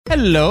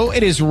Hello,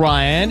 it is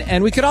Ryan,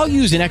 and we could all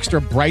use an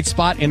extra bright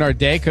spot in our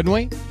day, couldn't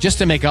we? Just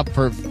to make up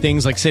for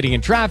things like sitting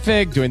in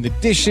traffic, doing the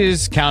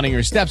dishes, counting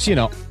your steps,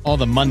 all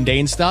the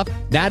mundane stuff.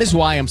 That is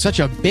why I'm such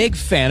a big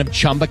fan of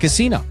Chumba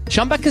Casino.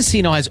 Chumba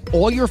Casino has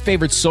all your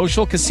favorite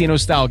social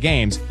casino-style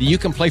games that you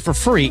can play for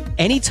free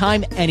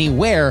anytime,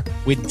 anywhere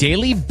with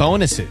daily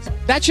bonuses.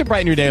 That should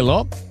brighten your day a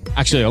little.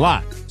 Actually, a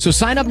lot. So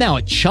sign up now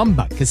at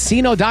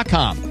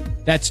ChumbaCasino.com.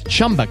 That's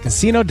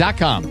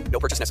ChumbaCasino.com. No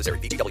purchase necessary.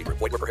 VGW Group.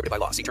 Void where prohibited by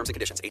law. See terms and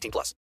conditions.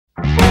 18+.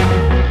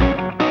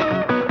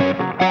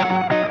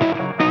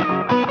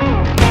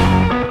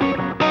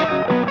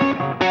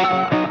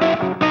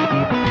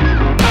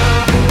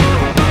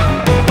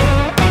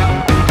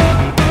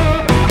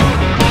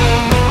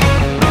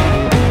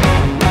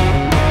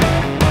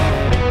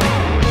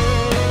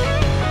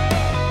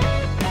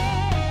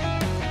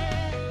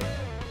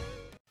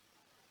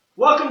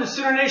 Welcome to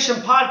Sooner Nation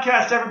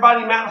Podcast,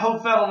 everybody. Matt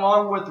Hofeld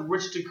along with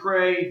Rich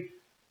DeCray,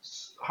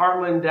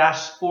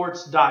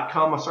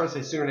 Heartland-Sports.com. I started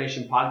to say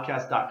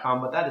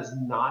SoonerNationPodcast.com, but that is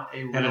not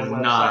a real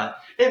website. Not.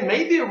 It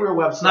may be a real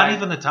website. It's not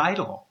even the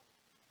title.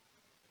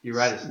 You're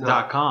right, it's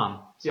not.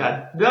 .com. So.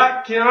 Yeah,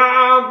 .com.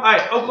 All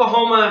right,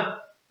 Oklahoma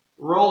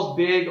rolls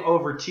big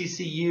over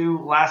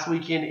TCU last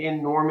weekend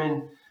in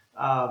Norman.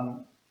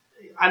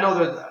 I know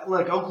that,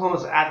 look,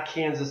 Oklahoma's at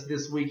Kansas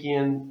this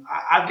weekend.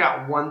 I've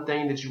got one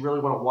thing that you really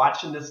want to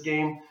watch in this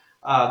game.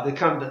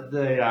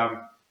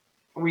 The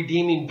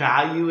redeeming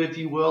value, if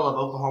you will, of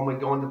Oklahoma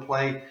going to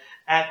play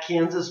at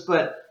Kansas.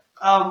 But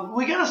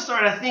we got to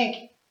start, I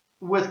think,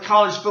 with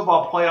college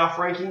football playoff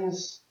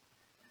rankings.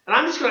 And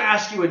I'm just going to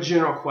ask you a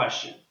general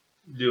question.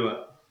 Do it.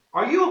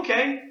 Are you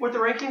okay with the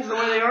rankings the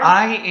way they are?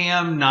 I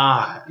am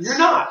not. You're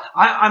not?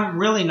 I'm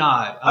really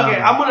not.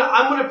 Okay, I'm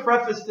gonna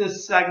preface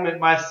this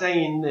segment by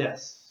saying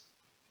this.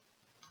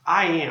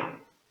 I am.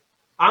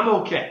 I'm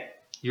okay.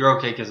 You're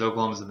okay because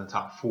Oklahoma's in the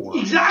top 4.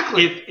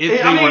 Exactly.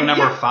 If they were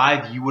number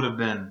 5, you would have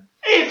been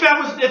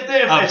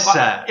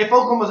upset. If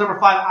Oklahoma was number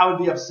 5, I would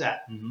be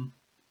upset. Mm-hmm.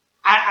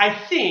 I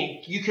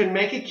think you can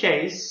make a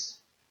case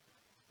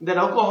that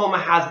Oklahoma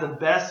has the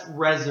best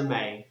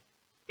resume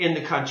in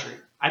the country.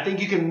 I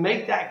think you can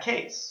make that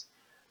case.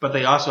 But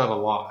they also have a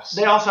loss.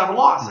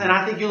 Mm-hmm. And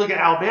I think you look at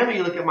Alabama,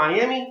 you look at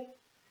Miami,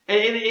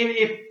 and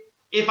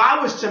if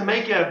I was to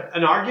make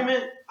an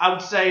argument, I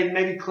would say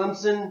maybe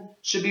Clemson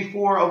should be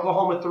 4,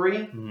 Oklahoma 3.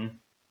 Mm-hmm.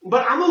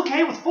 But I'm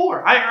okay with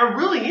 4. I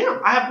really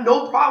am. I have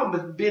no problem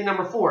with being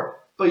number 4.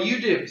 But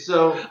you do.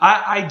 So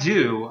I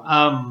do.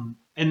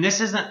 And this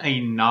isn't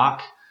a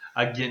knock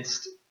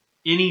against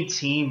any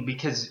team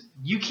because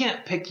you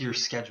can't pick your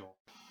schedule.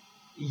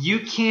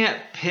 You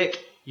can't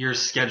pick your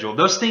schedule.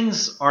 Those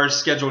things are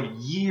scheduled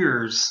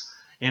years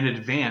in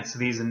advance,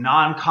 these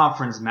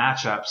non-conference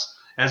matchups,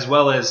 as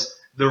well as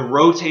the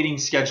rotating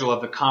schedule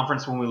of the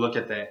conference when we look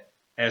at the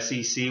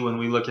SEC, when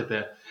we look at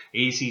the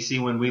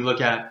ACC, when we look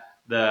at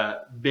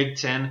the Big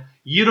Ten.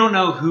 You don't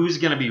know who's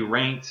going to be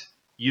ranked.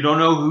 You don't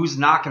know who's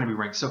not going to be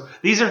ranked. So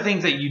these are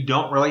things that you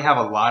don't really have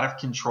a lot of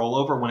control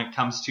over when it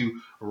comes to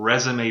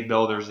resume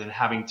builders and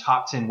having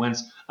top 10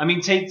 wins. I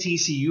mean, take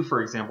TCU,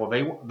 for example.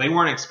 They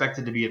weren't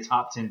expected to be a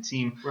top 10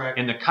 team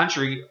in the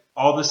country.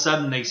 All of a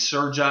sudden, they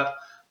surge up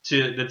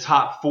to the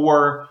top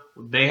 4.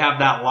 They have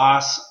that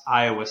loss,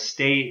 Iowa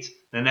State.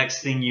 The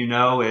next thing you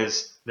know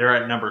is they're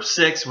at number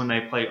 6 when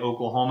they play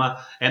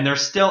Oklahoma, and they're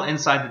still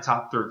inside the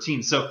top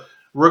 13. So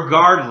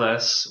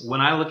regardless,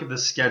 when I look at the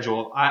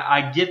schedule,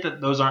 I get that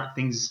those aren't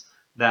things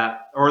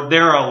or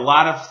there are a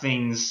lot of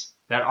things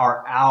that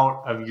are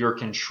out of your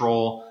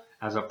control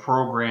as a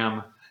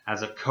program,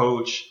 as a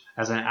coach,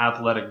 as an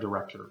athletic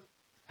director.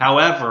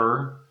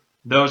 However,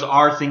 those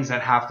are things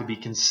that have to be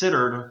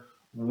considered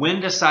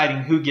when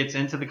deciding who gets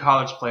into the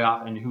college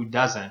playoff and who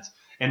doesn't.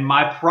 And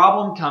my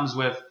problem comes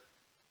with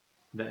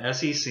the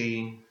SEC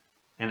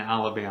and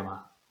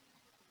Alabama.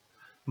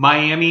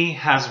 Miami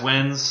has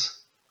wins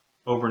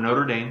over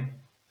Notre Dame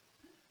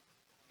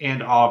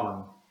and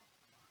Auburn.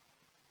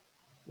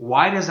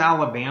 Why does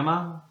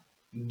Alabama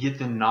get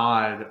the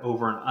nod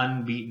over an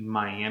unbeaten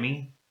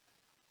Miami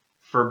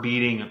for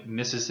beating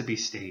Mississippi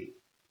State?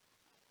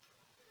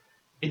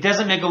 It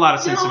doesn't make a lot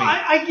of sense to me.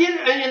 I get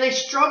it, and they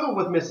struggle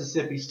with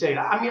Mississippi State.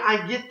 I mean,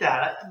 I get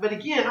that. But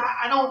again,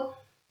 I don't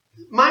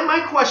 –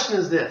 my question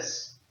is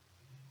this.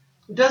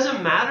 Does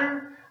it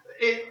matter?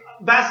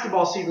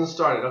 Basketball season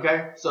started,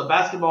 okay? So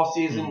basketball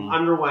season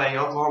underway,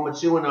 Oklahoma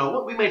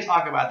 2-0. We may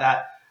talk about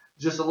that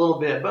just a little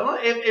bit.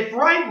 But if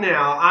right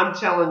now I'm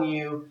telling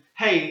you,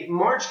 hey,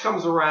 March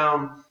comes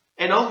around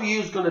and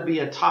OU is going to be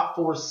a top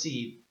 4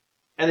 seed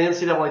in the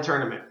NCAA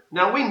tournament.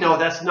 Now, we know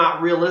that's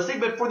not realistic,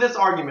 but for this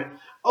argument,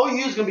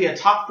 OU is going to be a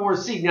top 4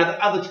 seed. Now,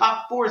 of the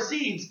top 4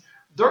 seeds,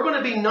 they're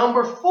going to be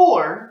number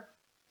 4.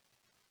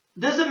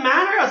 Does it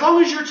matter? As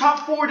long as you're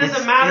top 4, does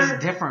it matter?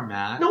 It's different,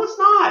 Matt. No, it's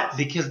not.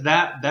 Because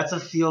that's a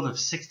field of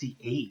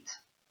 68.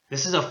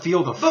 This is a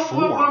field of 4. But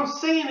what I'm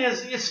saying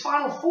is it's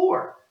Final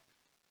Four.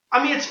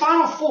 I mean, it's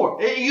Final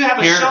Four. You have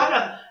a shot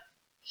at...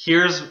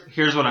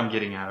 Here's what I'm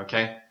getting at,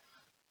 okay?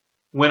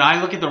 When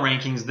I look at the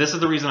rankings, this is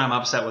the reason I'm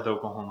upset with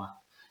Oklahoma.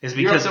 is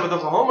You're because upset with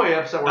Oklahoma. Or you're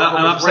upset where I'm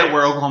Oklahoma's upset ranked?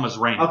 where Oklahoma's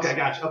ranked. Okay,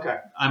 gotcha. Okay.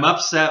 I'm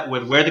upset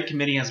with where the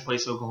committee has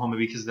placed Oklahoma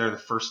because they're the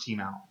first team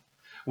out.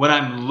 When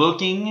I'm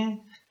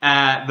looking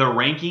at the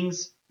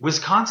rankings,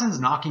 Wisconsin's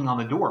knocking on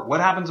the door. What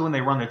happens when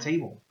they run the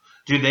table?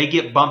 Do they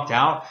get bumped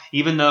out?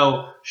 Even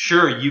though,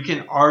 sure, you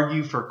can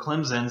argue for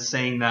Clemson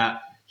saying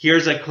that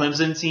here's a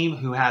Clemson team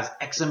who has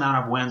X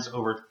amount of wins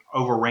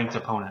over ranked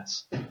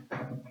opponents.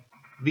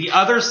 The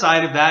other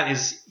side of that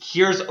is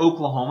here's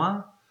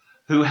Oklahoma,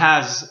 who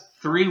has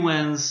 3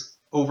 wins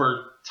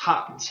over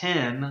top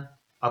 10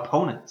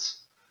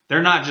 opponents.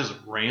 They're not just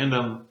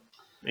random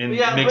and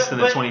mixed in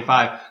the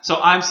 25. So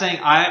I'm saying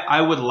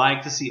I would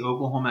like to see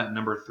Oklahoma at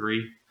number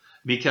 3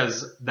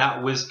 because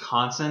that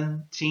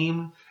Wisconsin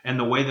team and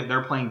the way that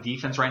they're playing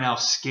defense right now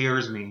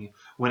scares me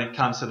when it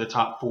comes to the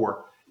top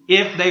 4.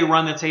 If they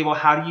run the table,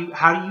 how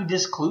do you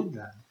disclude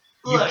them?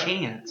 You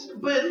can't.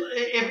 But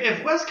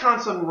if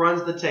Wisconsin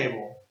runs the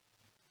table,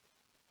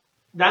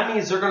 that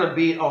means they're going to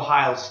beat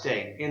Ohio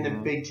State in the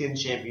Big Ten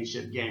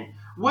championship game,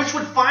 which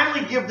would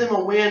finally give them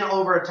a win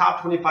over a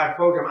top 25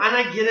 program. And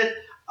I get it.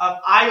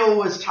 Iowa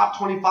was top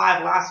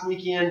 25 last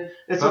weekend.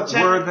 And so But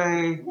were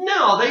they?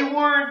 No, they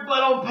weren't,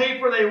 but on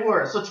paper they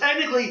were. So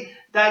technically,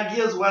 that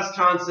gives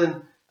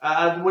Wisconsin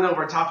a win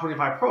over a top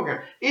 25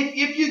 program.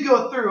 If you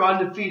go through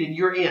undefeated,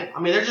 you're in. I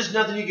mean, there's just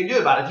nothing you can do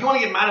about it. If you want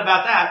to get mad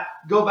about that,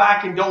 go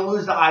back and don't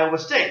lose to Iowa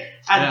State.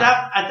 At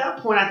that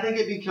point, I think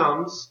it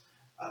becomes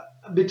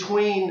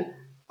between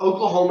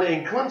Oklahoma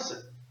and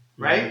Clemson,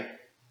 right? Mm-hmm.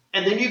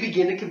 And then you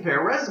begin to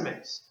compare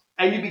resumes.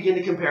 And you begin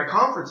to compare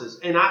conferences.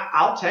 And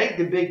I'll take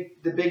the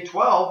Big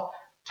 12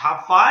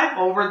 top 5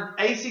 over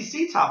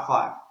ACC top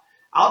 5.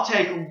 I'll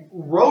take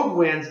road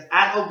wins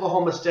at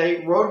Oklahoma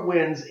State, road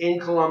wins in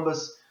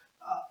Columbus,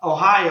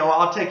 Ohio.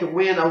 I'll take a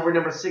win over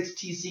number 6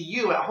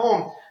 TCU at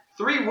home.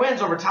 3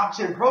 wins over top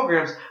 10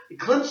 programs.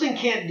 Clemson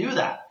can't do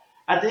that.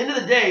 At the end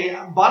of the day,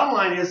 bottom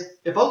line is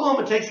if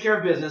Oklahoma takes care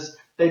of business,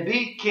 they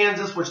beat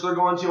Kansas, which they're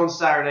going to on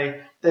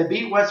Saturday. They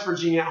beat West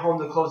Virginia at home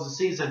to close the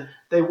season.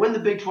 They win the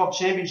Big 12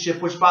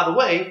 championship, which, by the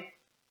way,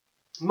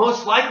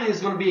 most likely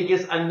is going to be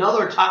against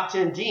another top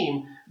 10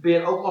 team, be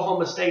it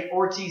Oklahoma State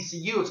or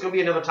TCU. It's going to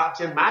be another top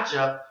 10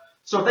 matchup.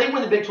 So if they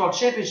win the Big 12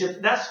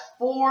 championship, that's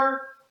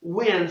 4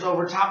 wins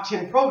over top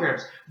 10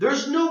 programs.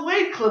 There's no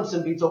way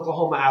Clemson beats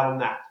Oklahoma out on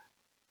that.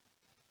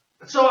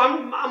 So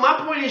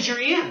my point is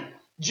you're in.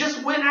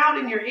 Just win out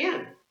and you're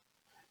in.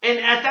 And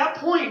at that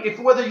point, if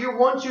whether you're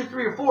 1, 2,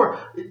 3, or 4,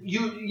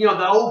 you know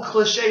the old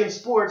cliche in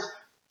sports,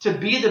 to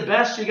be the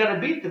best, you got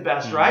to beat the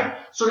best, right?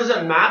 So does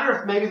it matter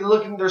if maybe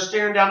they're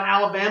staring down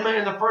Alabama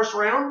in the first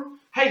round?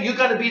 Hey, you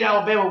got to beat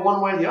Alabama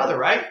one way or the other,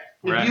 right?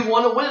 If you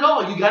want to win it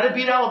all, you got to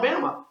beat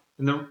Alabama.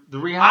 And the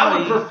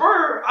reality,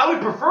 I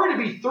would prefer to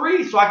be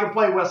 3 so I can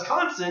play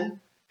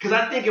Wisconsin, because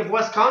I think if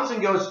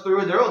Wisconsin goes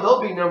through,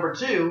 they'll be number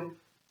 2.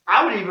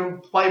 I would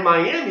even play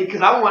Miami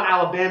because I want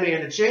Alabama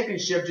in the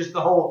championship, just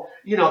the whole,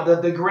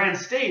 the grand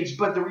stage.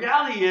 But the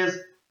reality is,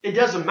 it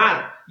doesn't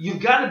matter. You've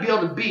got to be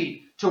able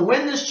to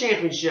win this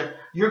championship,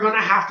 you're going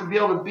to have to be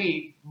able to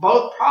beat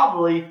both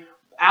probably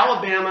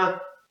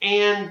Alabama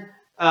and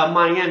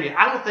Miami.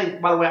 I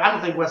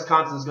don't think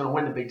Wisconsin's going to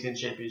win the Big Ten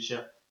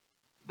championship.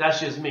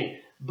 That's just me.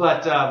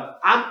 But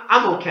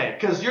I'm okay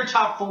because you're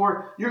top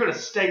 4. You're going to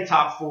stay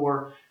top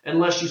 4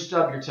 unless you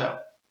stub your toe.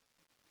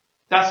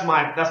 That's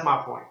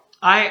my point.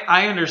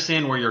 I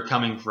understand where you're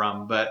coming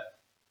from, but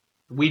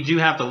we do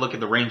have to look at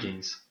the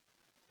rankings,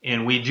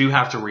 and we do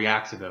have to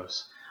react to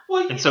those.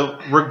 Well, and so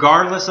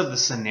regardless of the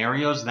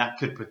scenarios that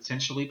could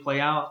potentially play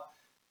out,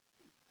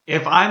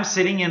 if I'm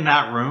sitting in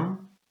that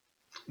room,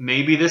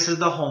 maybe this is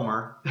the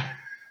homer,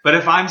 but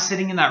if I'm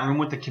sitting in that room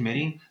with the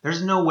committee,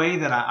 there's no way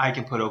that I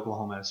can put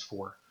Oklahoma as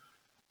 4.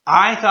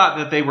 I thought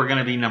that they were going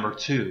to be number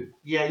 2.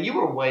 Yeah, you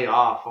were way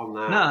off on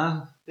that.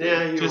 No.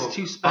 Yeah, just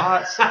 2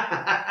 spots.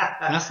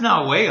 That's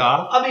not way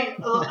off. I mean,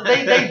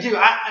 they do.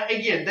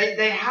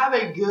 They have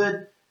a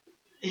good.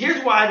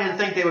 Here's why I didn't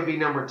think they would be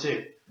number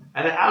 2.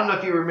 And I don't know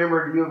if you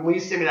remember when you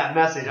sent me that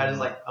message. I was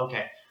like,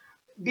 okay,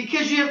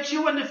 because you have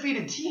 2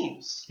 undefeated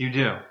teams. You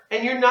do,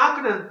 and you're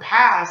not going to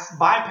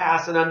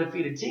bypass an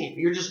undefeated team.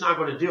 You're just not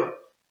going to do it.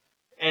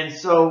 And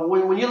so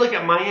when you look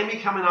at Miami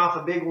coming off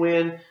a big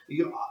win,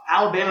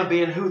 Alabama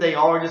being who they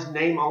are, just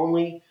name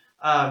only.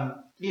 I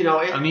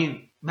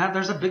mean, Matt,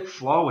 there's a big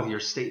flaw with your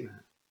statement.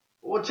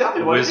 Well, tell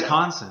me what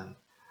Wisconsin.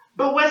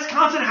 But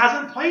Wisconsin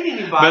hasn't played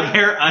anybody. But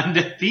they're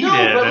undefeated.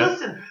 No, but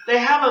listen, they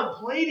haven't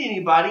played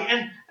anybody,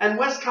 and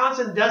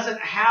Wisconsin doesn't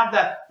have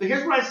that. But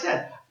here's what I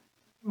said.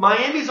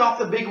 Miami's off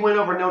the big win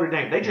over Notre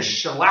Dame. They just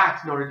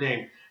shellacked Notre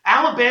Dame.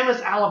 Alabama's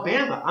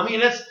Alabama. I mean,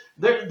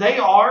 they're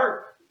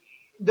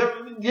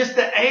just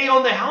the A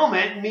on the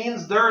helmet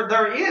means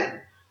they're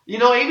in.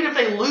 Even if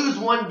they lose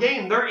one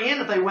game, they're in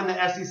if they win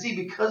the SEC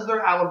because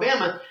they're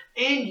Alabama.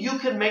 And you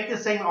can make the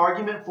same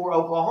argument for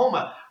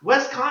Oklahoma.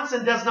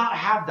 Wisconsin does not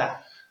have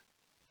that.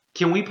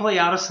 Can we play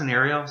out a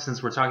scenario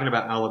since we're talking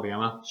about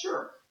Alabama?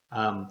 Sure.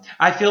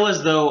 I feel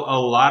as though a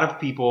lot of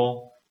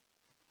people,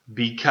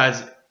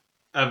 because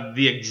of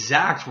the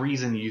exact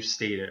reason you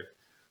stated,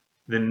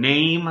 the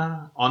name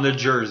on the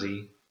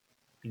jersey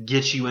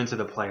get you into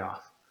the playoff.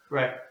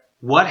 Right.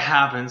 What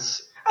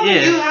happens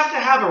if you have to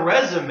have a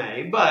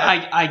resume, but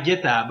I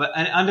get that, but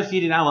an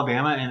undefeated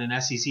Alabama and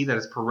an SEC that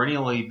has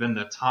perennially been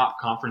the top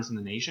conference in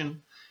the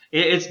nation,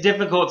 it's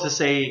difficult to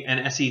say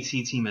an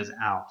SEC team is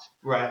out.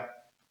 Right.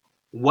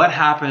 What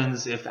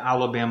happens if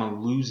Alabama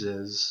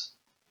loses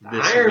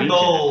this Iron weekend?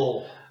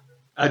 Bowl.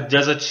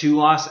 Does a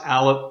 2-loss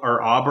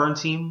or Auburn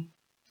team?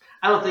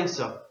 I don't think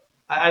so.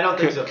 I don't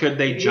think so. Could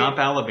they jump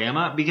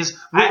Alabama? Because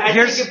I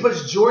think it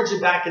puts Georgia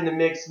back in the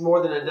mix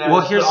more than it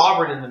does put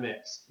Auburn in the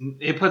mix.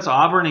 It puts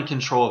Auburn in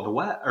control of the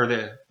West, or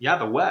the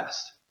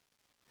West.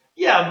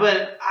 Yeah,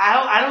 but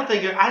I don't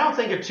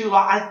think a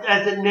 2-loss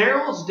as it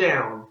narrows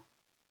down.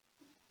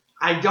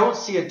 I don't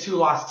see a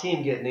 2-loss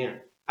team getting in.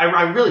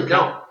 I really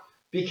don't,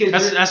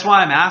 because that's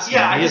why I'm asking.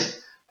 Yeah,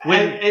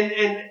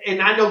 and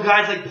I know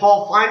guys like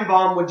Paul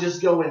Feinbaum would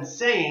just go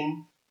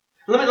insane.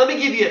 Let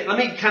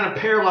me kind of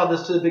parallel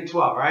this to the Big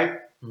 12, right?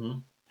 Mm-hmm.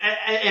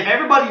 If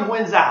everybody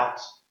wins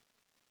out,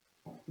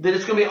 then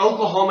it's going to be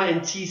Oklahoma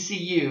and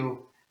TCU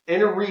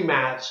in a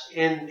rematch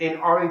in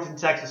Arlington,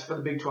 Texas for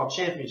the Big 12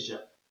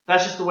 championship.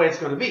 That's just the way it's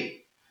going to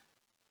be.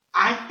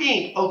 I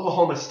think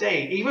Oklahoma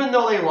State, even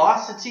though they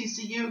lost to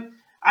TCU,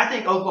 I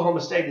think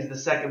Oklahoma State is the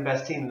second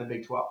best team in the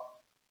Big 12.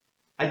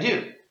 I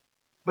do.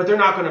 But they're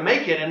not going to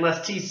make it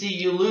unless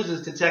TCU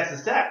loses to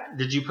Texas Tech.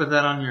 Did you put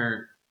that on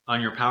your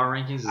power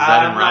rankings? Is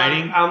that in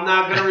writing? I'm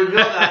not going to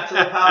reveal that till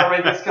the power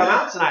rankings come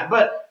out tonight.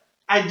 But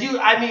I do.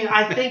 I mean,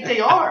 I think they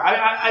are.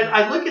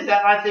 I look at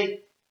that and I think,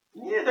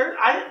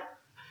 yeah,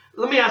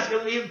 let me ask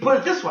you, put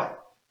it this way.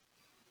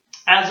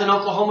 As an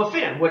Oklahoma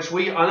fan, which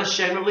we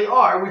unashamedly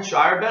are, we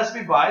try our best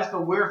to be biased,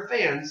 but we're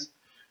fans.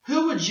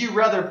 Who would you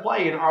rather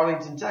play in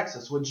Arlington,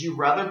 Texas? Would you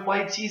rather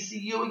play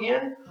TCU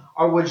again,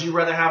 or would you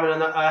rather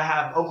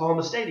have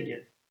Oklahoma State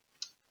again?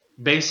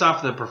 Based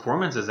off the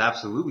performances,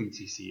 absolutely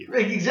TCU.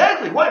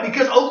 Exactly. Why?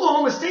 Because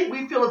Oklahoma State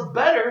we feel is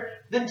better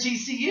than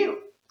TCU.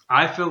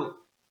 I feel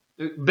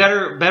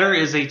better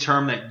is a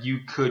term that you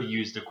could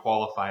use to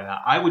qualify that.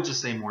 I would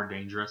just say more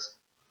dangerous.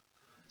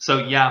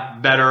 So yeah,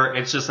 better.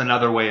 It's just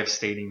another way of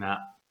stating that.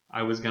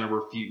 I was going to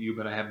refute you,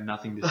 but I have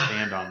nothing to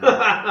stand on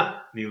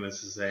that.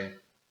 Needless to say.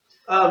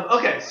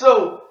 Okay,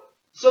 so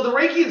the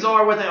rankings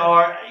are what they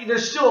are.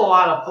 There's still a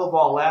lot of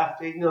football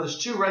left. There's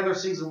 2 regular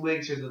season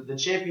weeks or the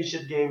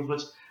championship games,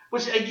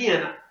 which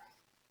again,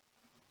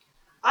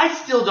 I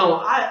still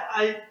don't.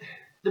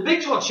 The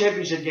Big 12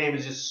 championship game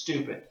is just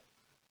stupid.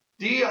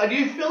 Do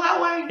you feel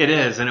that way? It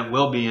is, and it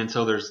will be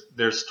until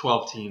there's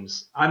 12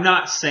 teams. I'm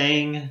not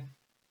saying.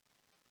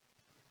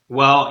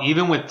 Well,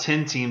 even with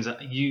 10 teams,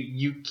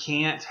 you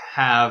can't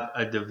have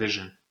a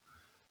division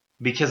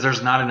because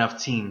there's not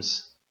enough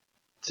teams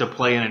to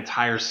play an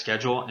entire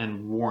schedule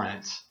and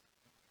warrant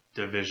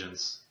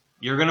divisions.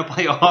 You're going to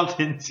play all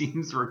 10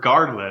 teams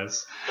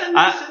regardless.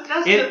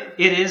 It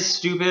is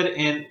stupid,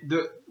 and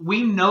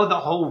we know the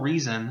whole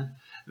reason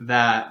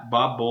that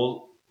Bob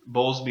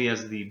Bowlesby,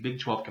 as the Big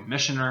 12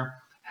 commissioner,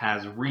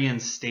 has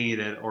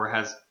reinstated or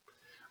has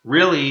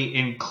really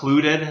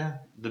included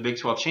the Big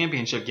 12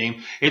 championship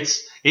game.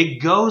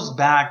 It goes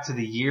back to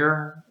the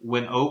year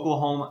when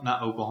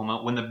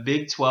when the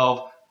Big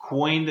 12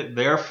 coined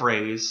their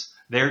phrase,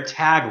 their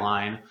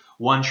tagline,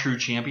 "One true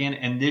champion,"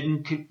 and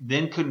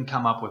then couldn't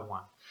come up with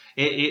one.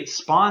 It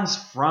spawns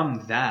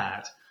from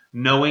that,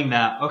 knowing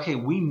that, okay,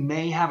 we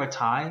may have a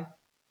tie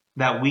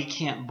that we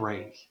can't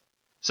break.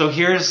 So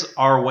here's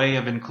our way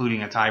of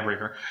including a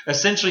tiebreaker.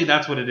 Essentially,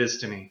 that's what it is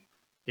to me.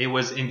 It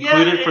was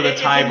included for the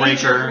tiebreaker.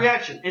 It's a knee-jerk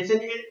reaction.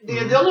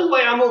 The only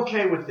way I'm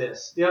okay with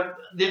this,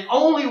 the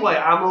only way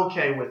I'm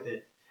okay with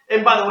it,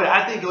 and by the way,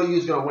 I think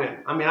OU's going to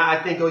win. I mean,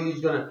 I think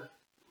OU's going to.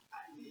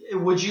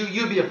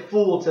 You'd be a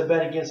fool to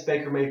bet against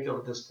Baker Mayfield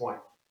at this point.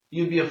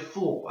 You'd be a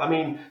fool. I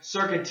mean,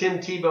 circa Tim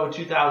Tebow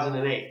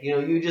 2008.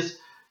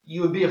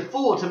 You would be a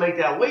fool to make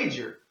that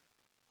wager.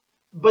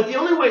 But the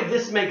only way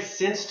this makes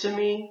sense to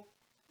me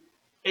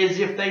is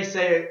if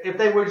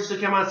they were just to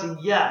come out and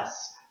say,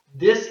 yes,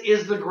 this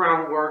is the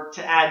groundwork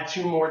to add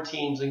 2 more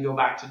teams and go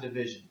back to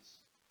divisions.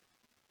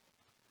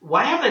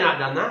 Why have they not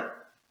done that?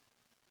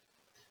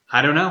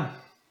 I don't know.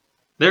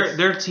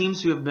 There are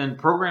teams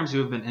programs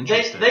who have been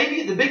interested.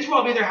 The Big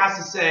 12 either has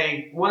to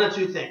say one of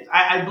 2 things.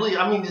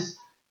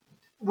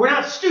 We're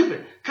not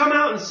stupid. Come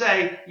out and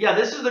say, yeah,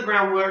 this is the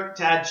groundwork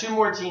to add 2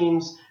 more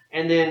teams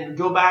and then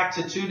go back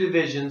to 2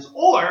 divisions.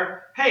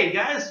 Or, hey,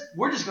 guys,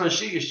 we're just going to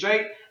shoot you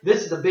straight.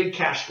 This is a big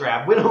cash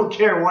grab. We don't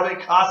care what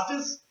it costs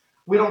us.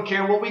 We don't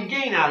care what we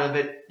gain out of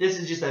it. This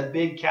is just a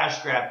big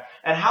cash grab.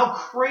 And how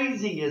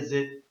crazy is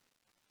it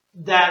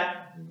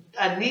that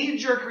a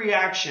knee-jerk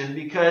reaction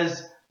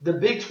because the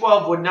Big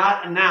 12 would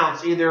not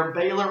announce either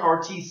Baylor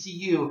or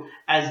TCU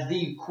as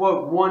the,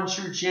 quote, one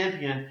true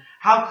champion.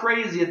 How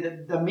crazy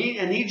that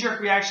a knee-jerk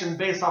reaction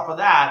based off of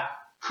that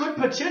could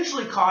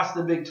potentially cost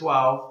the Big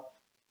 12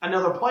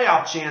 another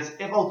playoff chance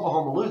if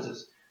Oklahoma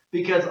loses.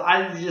 Because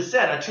I just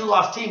said, a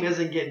 2-loss team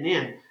isn't getting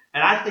in.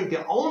 And I think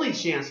the only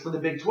chance for the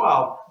Big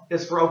 12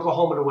 is for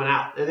Oklahoma to win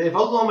out. If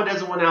Oklahoma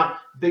doesn't win out,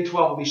 Big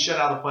 12 will be shut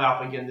out of the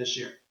playoff again this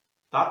year.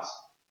 Thoughts?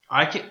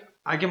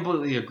 I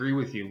completely agree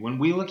with you. When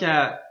we look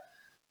at,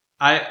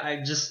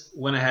 I just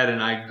went ahead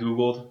and I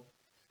Googled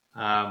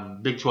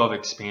Big 12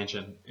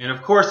 expansion. And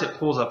of course it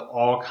pulls up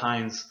all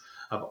kinds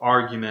of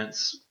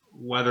arguments,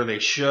 whether they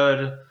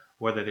should,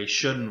 whether they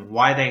shouldn't,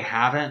 why they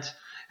haven't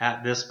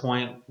at this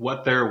point,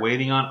 what they're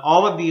waiting on.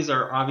 All of these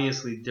are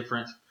obviously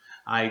different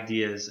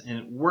ideas.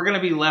 And we're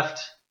going to be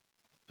left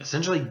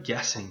essentially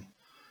guessing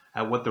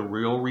at what the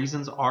real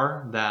reasons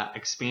are that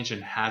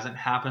expansion hasn't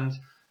happened.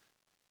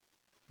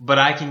 But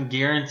I can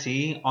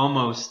guarantee,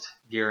 almost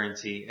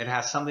guarantee, it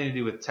has something to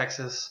do with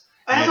Texas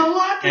It has a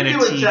lot to do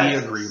with TV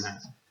Texas. agreement.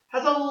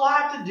 Has a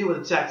lot to do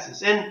with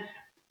Texas, and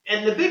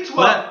the Big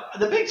 12.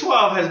 The Big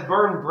 12 has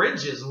burned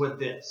bridges with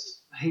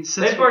this.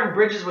 They burned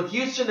bridges with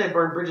Houston. They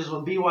burned bridges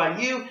with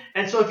BYU.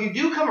 And so if you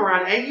do come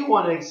around and you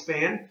want to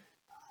expand,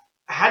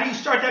 how do you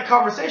start that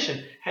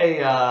conversation?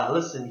 Hey,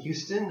 listen,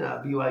 Houston,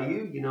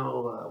 BYU,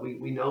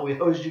 we know we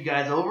hosed you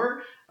guys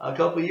over a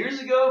couple of years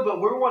ago, but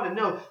we want to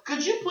know,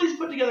 could you please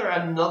put together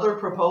another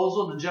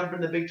proposal to jump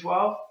into Big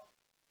 12?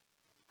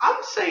 I'm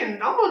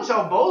going to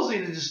tell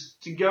Bosley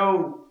to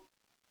go,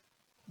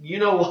 you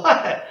know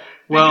what?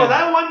 Because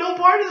I want no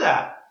part of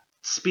that.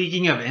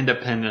 Speaking of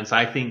independence,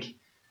 I think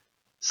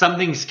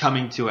something's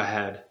coming to a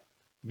head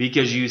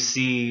because you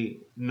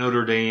see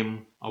Notre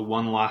Dame, a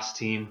one-loss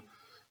team.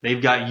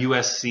 They've got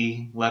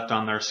USC left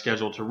on their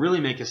schedule to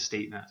really make a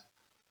statement.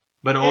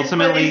 But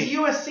ultimately, is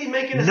USC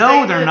making a statement?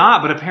 No, they're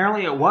not, but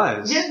apparently it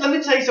was. Yeah, let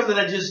me tell you something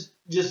that just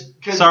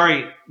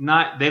Sorry,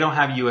 they don't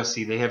have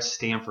USC. They have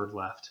Stanford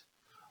left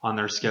on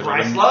their schedule.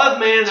 Bryce Love,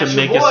 man, that's to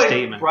make your boy. A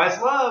statement. Bryce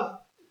Love.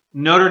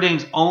 Notre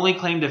Dame's only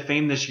claim to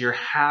fame this year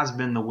has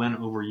been the win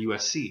over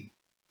USC.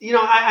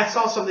 I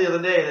saw something the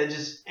other day that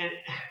just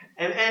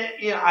and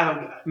I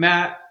don't.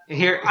 Matt,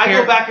 I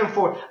go back and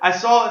forth. I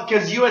saw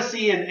because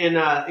USC and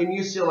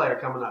UCLA are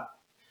coming up,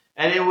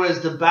 and it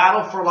was the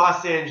battle for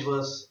Los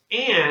Angeles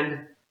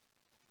and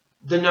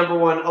the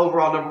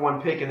overall number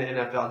one pick in the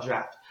NFL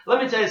draft.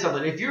 Let me tell you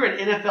something. If you're an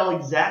NFL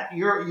exec,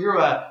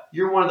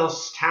 you're one of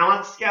those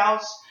talent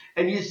scouts,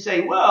 and you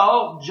say,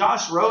 well,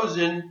 Josh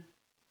Rosen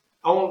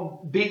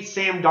beat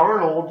Sam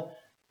Darnold,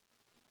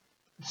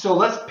 so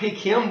let's pick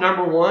him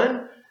number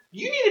one.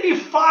 You need to be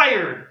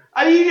fired.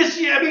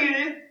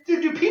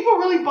 Do people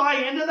really buy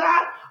into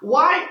that?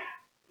 Why?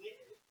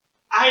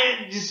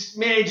 It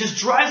just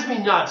drives me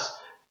nuts.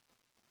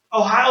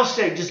 Ohio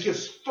State just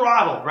gets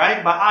throttled,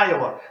 right, by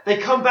Iowa. They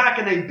come back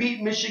and they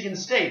beat Michigan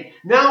State.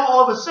 Now,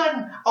 all of a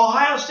sudden,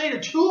 Ohio State, a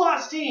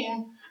two-loss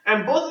team,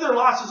 and both of their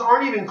losses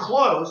aren't even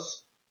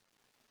close.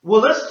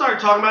 Well, let's start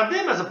talking about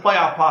them as a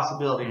playoff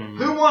possibility. Mm-hmm.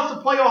 Who wants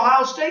to play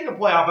Ohio State in the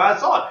playoff? I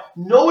saw it.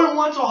 No one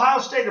wants Ohio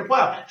State in the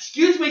playoff.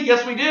 Excuse me,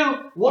 yes we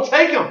do. We'll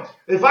take them.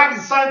 If I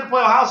can sign up to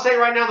play Ohio State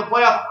right now in the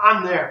playoff,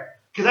 I'm there.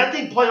 Because I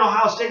think playing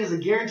Ohio State is a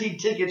guaranteed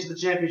ticket to the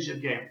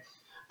championship game.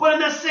 But in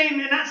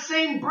that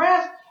same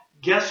breath,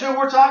 guess who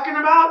we're talking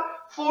about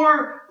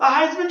for the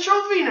Heisman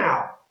Trophy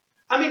now?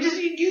 I mean,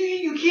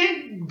 you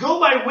can't go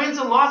by wins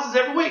and losses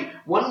every week.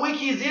 1 week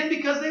he's in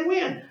because they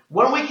win.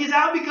 1 week he's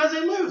out because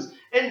they lose.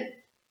 And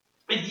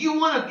if you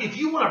want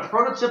a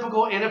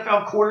prototypical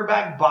NFL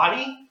quarterback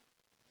body,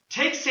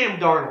 take Sam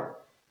Darnold.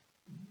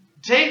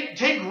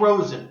 Take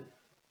Rosen.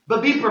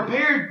 But be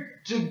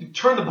prepared to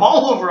turn the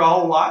ball over a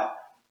whole lot.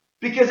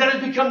 Because that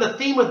has become the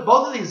theme with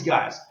both of these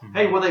guys. Mm-hmm.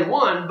 Hey, well, they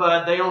won,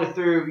 but they only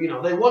threw,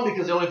 they won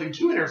because they only threw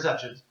 2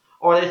 interceptions.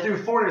 Or they threw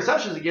 4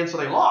 interceptions again, so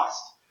they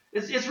lost.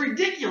 It's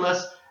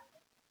ridiculous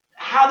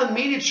how the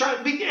media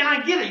and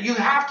I get it. You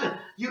have to,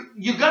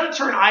 you got to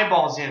turn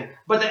eyeballs in.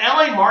 But the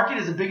LA market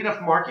is a big enough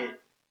market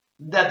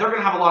that they're going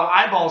to have a lot of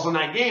eyeballs on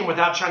that game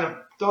without trying to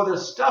throw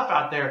this stuff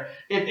out there.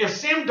 If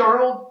Sam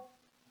Darnold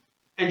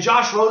and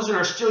Josh Rosen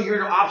are still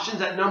your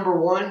options at number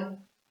one,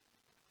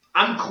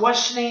 I'm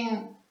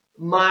questioning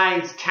my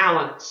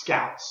talent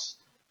scouts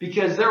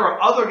because there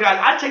are other guys.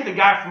 I'd take the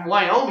guy from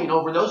Wyoming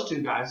over those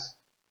two guys.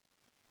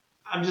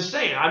 I'm just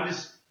saying.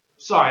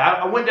 Sorry.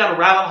 I went down a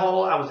rabbit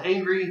hole. I was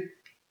angry.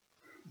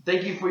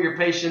 Thank you for your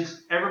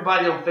patience.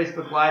 Everybody on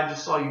Facebook Live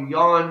just saw you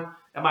yawn.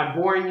 Am I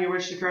boring you,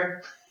 Rich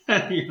DeCraig?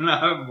 You're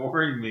not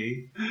boring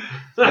me.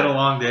 It's been a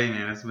long day,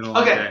 man. It's been a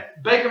long day. Okay,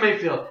 Baker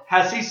Mayfield.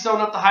 Has he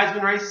sewn up the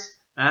Heisman race?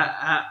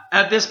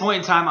 At this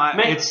point in time,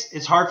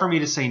 it's hard for me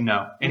to say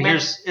no. And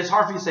it's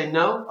hard for you to say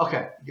no?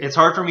 Okay. It's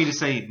hard for me to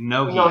say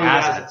no, he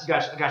hasn't.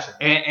 Gotcha.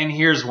 And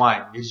here's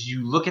why. Is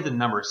you look at the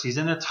numbers. He's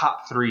in the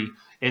top 3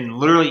 in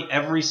literally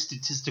every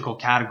statistical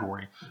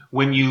category.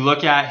 When you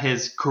look at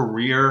his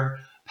career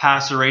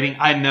passer rating,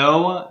 I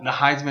know the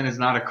Heisman is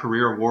not a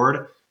career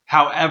award.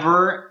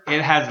 However,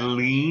 it has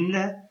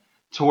leaned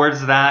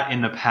towards that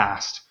in the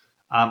past.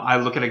 I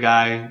look at a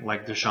guy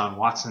like Deshaun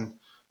Watson,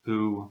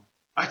 who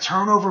a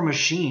turnover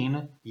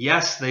machine.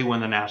 Yes, they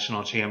win the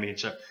national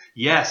championship.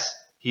 Yes,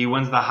 he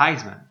wins the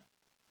Heisman.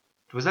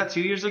 Was that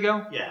 2 years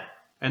ago? Yeah.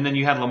 And then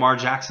you had Lamar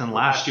Jackson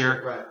last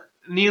year. Right.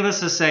 Needless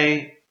to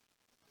say,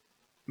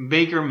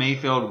 Baker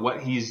Mayfield,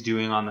 what he's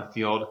doing on the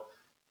field,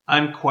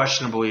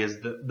 unquestionably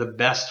is the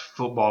best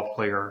football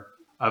player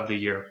of the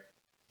year.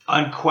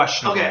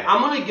 Unquestionably. Okay,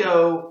 I'm going to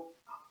go.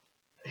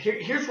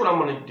 Here's what I'm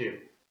going to do.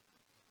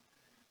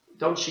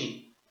 Don't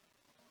cheat.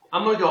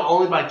 I'm going to go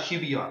only by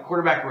QBR,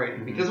 quarterback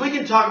rating, because we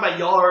can talk about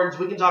yards,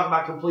 we can talk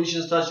about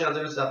completions, touchdowns,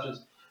 interceptions,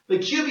 but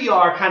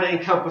QBR kind of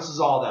encompasses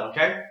all that,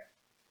 okay?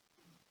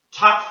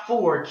 Top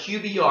 4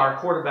 QBR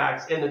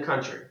quarterbacks in the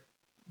country.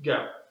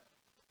 Go.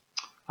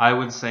 I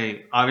would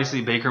say,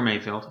 obviously, Baker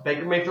Mayfield.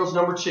 Baker Mayfield's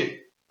number 2.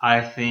 I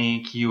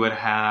think you would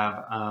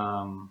have,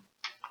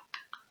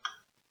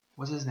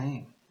 what's his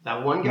name?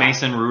 That one guy.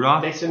 Mason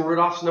Rudolph. Mason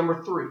Rudolph's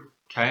number 3.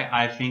 Okay,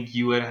 I think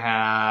you would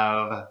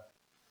have,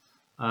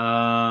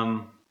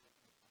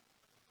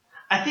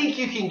 I think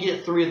you can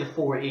get 3 of the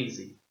 4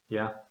 easy.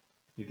 Yeah,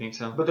 you think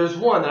so? But there's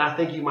one that I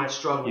think you might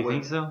struggle with. You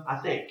think so? I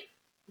think.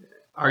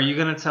 Are you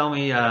going to tell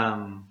me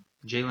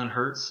Jalen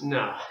Hurts?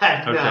 No.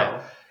 Heck Okay.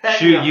 no. Heck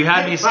Shoot, no. you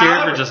had me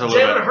scared for just a little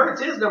Jalen bit.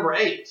 Hurts is number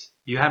 8.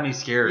 You had me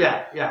scared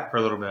Yeah. for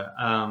a little bit.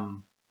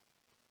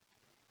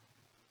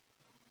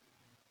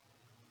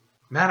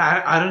 Man,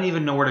 I don't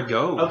even know where to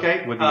go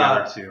with the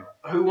other 2.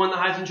 Who won the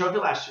Heisman Trophy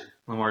last year?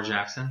 Lamar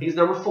Jackson. He's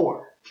number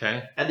 4.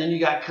 Okay. And then you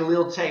got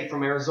Khalil Tate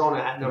from Arizona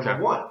at number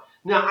Okay. 1.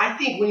 Now, I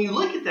think when you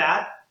look at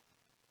that,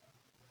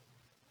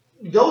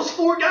 those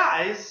 4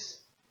 guys,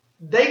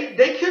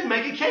 they could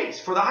make a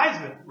case for the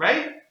Heisman,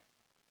 right?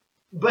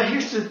 But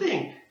here's the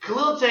thing.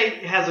 Khalil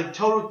Tate has a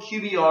total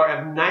QBR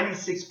of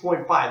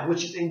 96.5,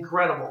 which is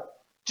incredible.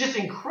 Just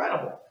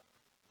incredible.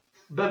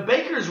 But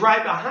Baker's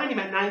right behind him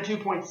at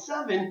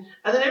 92.7, and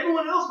then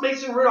everyone else,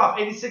 Mason Rudolph,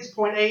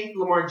 86.8,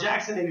 Lamar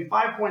Jackson,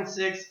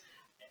 85.6.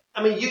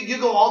 I mean, you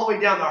go all the way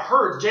down to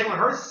Hurts. Jalen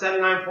Hurts,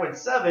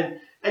 79.7.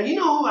 And you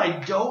know who I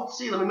don't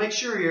see? Let me make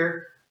sure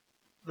here.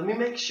 Let me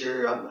make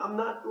sure I'm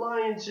not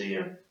lying to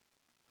you.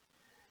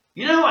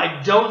 You know who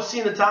I don't see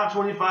in the top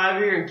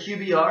 25 here in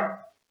QBR?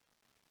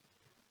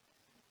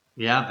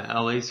 Yeah, the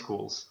LA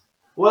schools.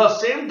 Well,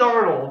 Sam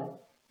Darnold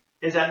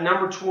is at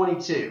number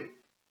 22.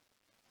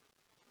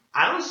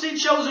 I don't see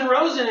Chosen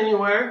Rosen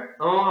anywhere.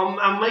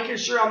 I'm making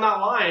sure I'm not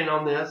lying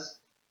on this.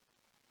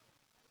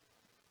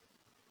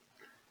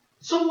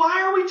 So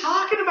why are we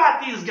talking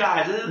about these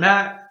guys?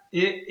 Matt,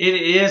 it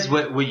is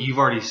what you've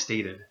already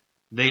stated.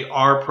 They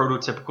are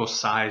prototypical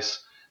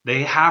size.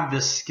 They have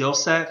this skill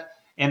set,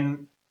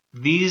 and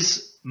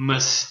these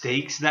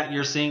mistakes that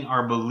you're seeing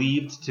are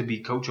believed to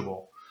be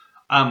coachable.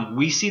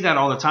 We see that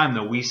all the time,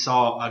 though. We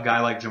saw a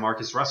guy like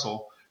Jamarcus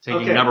Russell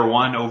taking number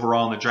 1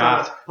 overall in the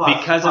draft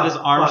because of his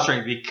arm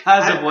strength,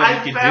 because of what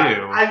he could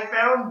do. I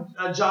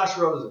found Josh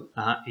Rosen.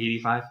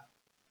 85?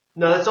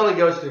 No, that only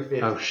goes through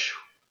 50. Oh, shoot.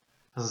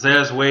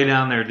 That's way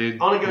down there, dude.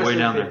 Only goes way through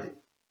down 50. there.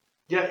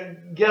 Yeah,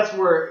 guess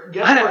where?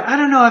 I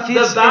don't know if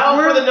he's the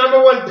battle for the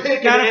number 1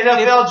 pick in the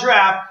NFL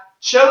draft.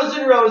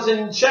 Chosen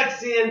Rosen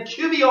checks in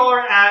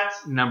QBR at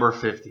number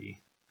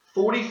 50.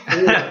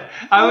 44.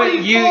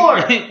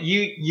 44.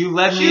 You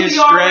led me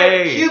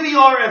astray.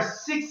 QBR of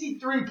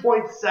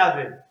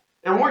 63.7.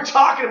 And we're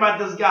talking about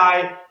this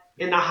guy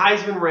in the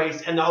Heisman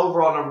race and the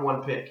overall number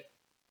 1 pick.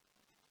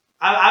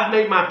 I've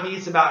made my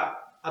piece about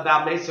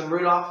Mason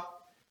Rudolph.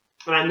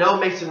 And I know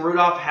Mason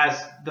Rudolph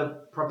has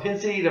the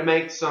propensity to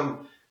make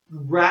some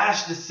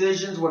rash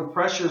decisions when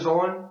pressure's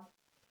on.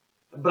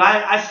 But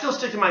I still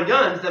stick to my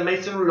guns that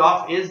Mason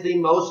Rudolph is the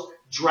most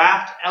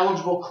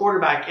draft-eligible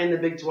quarterback in the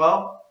Big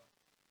 12.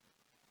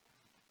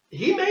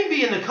 He may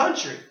be in the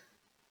country.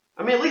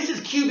 I mean, at least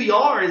his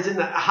QBR is in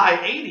the high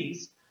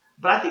 80s.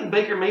 But I think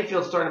Baker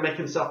Mayfield's starting to make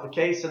himself the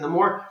case. And the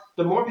more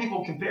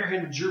people compare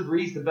him to Drew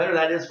Brees, the better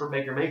that is for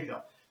Baker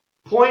Mayfield.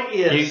 Point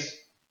is,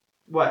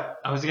 what?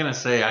 I was going to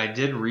say, I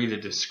did read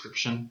a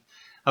description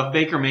of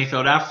Baker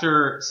Mayfield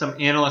after some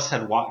analysts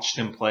had watched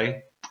him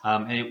play.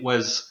 And it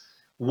was,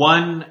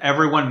 one,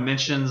 everyone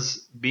mentions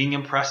being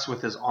impressed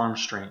with his arm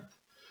strength.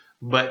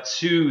 But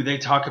 2, they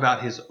talk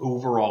about his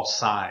overall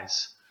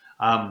size.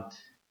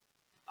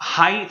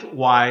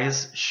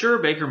 Height-wise, sure,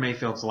 Baker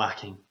Mayfield's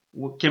lacking.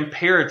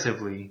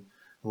 Comparatively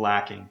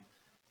lacking.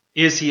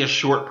 Is he a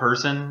short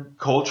person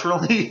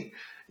culturally?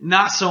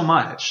 Not so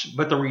much.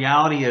 But the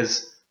reality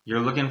is you're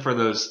looking for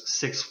those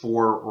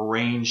 6'4"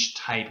 range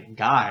type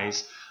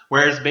guys.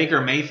 Whereas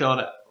Baker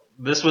Mayfield,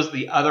 this was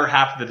the other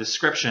half of the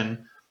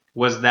description,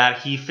 was that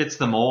he fits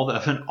the mold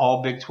of an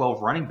all Big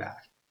 12 running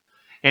back.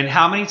 And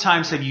how many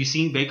times have you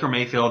seen Baker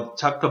Mayfield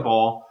tuck the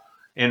ball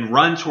and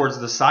run towards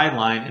the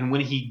sideline, and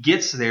when he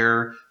gets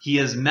there, he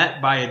is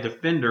met by a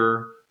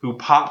defender who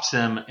pops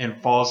him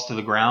and falls to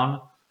the ground,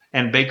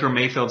 and Baker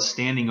Mayfield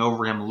standing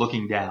over him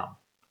looking down?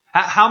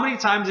 How many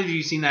times have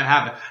you seen that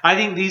happen? I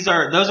think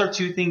those are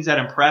 2 things that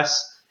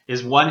impress.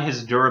 Is 1,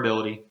 his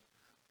durability,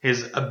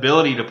 his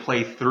ability to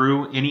play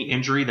through any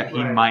injury that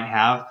he might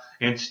have,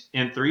 and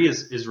 3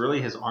 is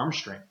really his arm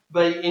strength.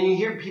 And you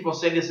hear people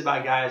say this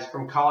about guys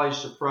from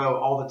college to pro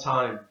all the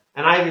time.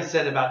 And I even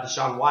said about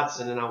Deshaun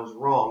Watson, and I was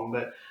wrong.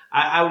 But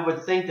I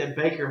would think that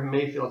Baker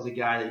Mayfield's a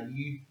guy that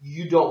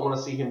you don't want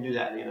to see him do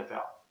that in the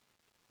NFL.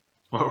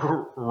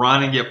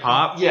 Run and get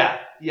popped? Yeah.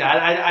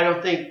 I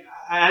don't think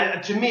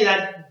to me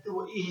that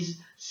he's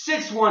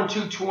 6'1",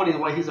 220 the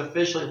way he's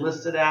officially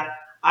listed at.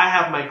 I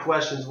have my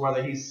questions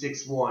whether he's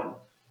 6'1".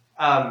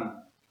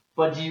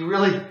 But do you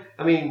really?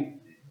 I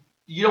mean,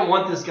 you don't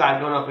want this guy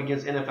going up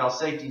against NFL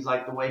safeties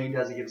like the way he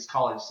does against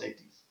college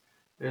safeties.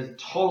 There's a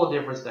total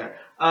difference there.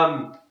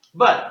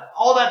 But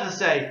all that to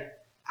say,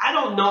 I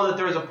don't know that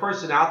there's a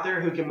person out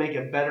there who can make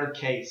a better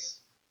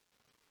case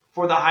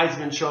for the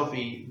Heisman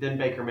Trophy than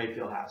Baker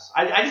Mayfield has.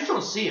 I just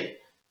don't see it.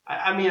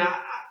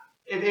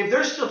 If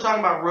they're still talking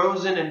about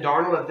Rosen and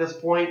Darnold at this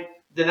point,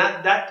 then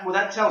what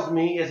that tells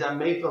me is that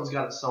Mayfield's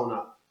got it sewn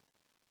up.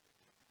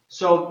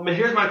 So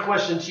here's my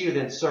question to you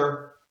then,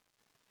 sir.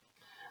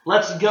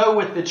 Let's go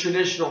with the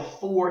traditional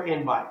 4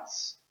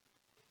 invites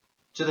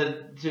to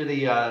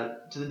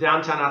the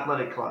Downtown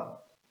Athletic Club.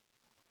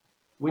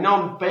 We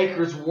know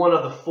Baker's one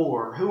of the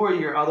 4. Who are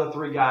your other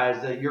 3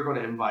 guys that you're going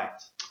to invite?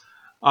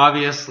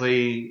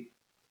 Obviously,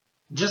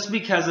 just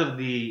because of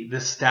the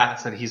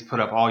stats that he's put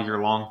up all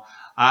year long,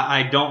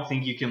 I don't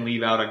think you can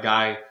leave out a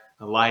guy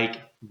like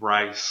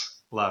Bryce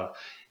Love.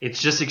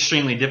 It's just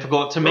extremely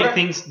difficult to make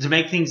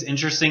things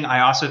interesting.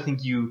 I also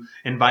think you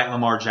invite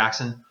Lamar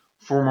Jackson,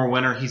 former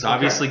winner. He's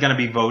obviously going to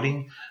be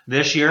voting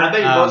this year. I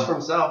bet he votes for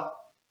himself.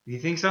 You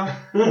think so?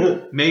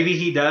 Maybe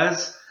he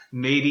does.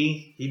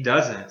 Maybe he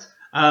doesn't.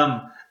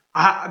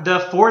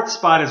 The 4th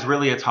spot is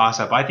really a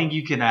toss-up. I think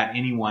you can add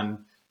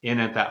anyone in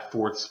at that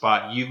 4th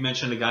spot. You've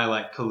mentioned a guy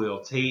like Khalil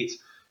Tate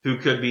who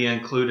could be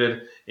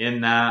included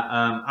in that.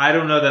 I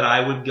don't know that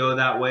I would go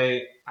that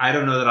way. I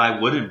don't know that I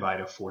would invite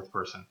a 4th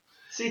person.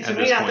 See, to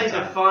me, I think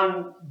the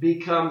fun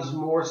becomes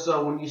more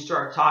so when you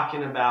start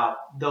talking about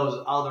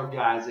those other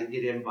guys that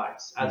get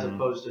invites as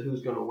opposed to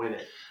who's going to win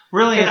it.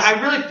 Really? And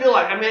I really feel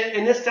like,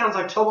 and this sounds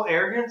like total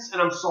arrogance, and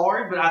I'm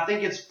sorry, but I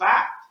think it's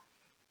fact.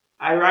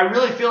 I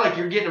really feel like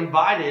you're getting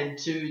invited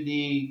to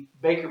the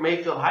Baker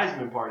Mayfield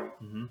Heisman party.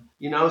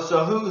 Mm-hmm.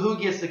 So who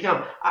gets to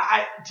come?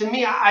 I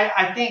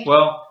think.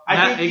 Well,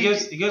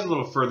 it goes a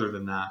little further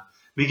than that,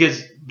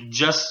 because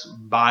just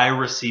by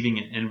receiving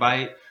an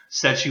invite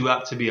sets you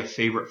up to be a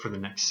favorite for the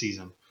next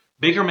season.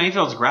 Baker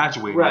Mayfield's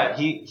graduated. Right.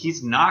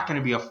 He's not going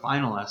to be a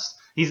finalist.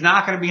 He's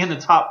not going to be in the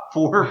top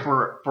 4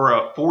 for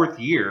a 4th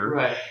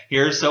year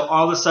here. So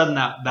all of a sudden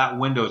that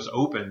window's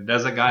open.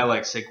 Does a guy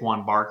like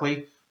Saquon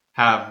Barkley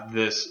have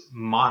this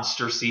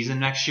monster season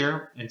next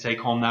year and take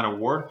home that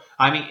award?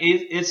 I mean,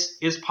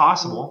 it's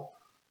possible.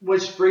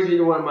 Which brings me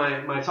to one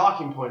of my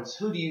talking points.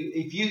 Who do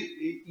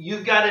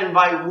you've got to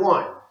invite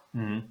one,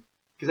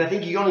 because I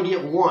think you're going to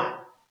get one.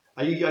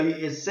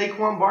 Is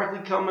Saquon Barkley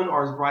coming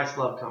or is Bryce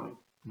Love coming?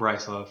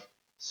 Bryce Love.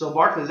 So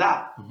Barkley's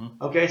out.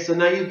 Mm-hmm. Okay, so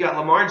now you've got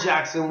Lamar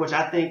Jackson, which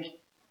I think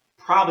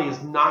probably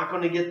is not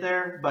going to get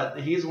there, but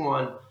he's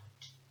one.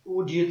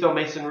 Do you throw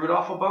Mason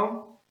Rudolph a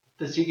bone?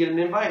 Does he get an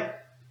invite?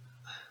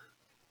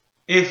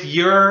 If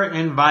you're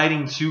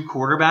inviting 2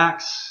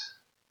 quarterbacks,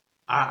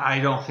 I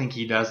don't think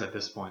he does at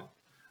this point.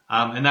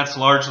 And that's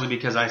largely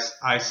because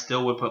I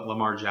still would put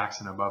Lamar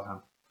Jackson above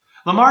him.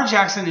 Lamar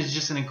Jackson is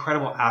just an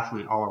incredible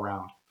athlete all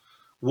around.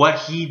 What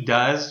he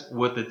does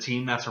with the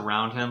team that's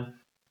around him,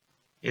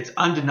 it's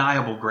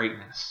undeniable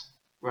greatness.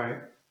 Right.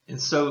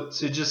 And so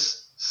to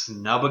just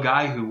snub a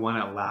guy who won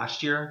it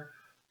last year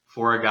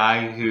for a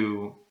guy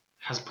who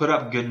has put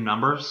up good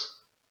numbers,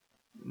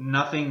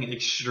 nothing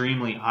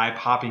extremely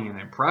eye-popping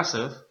and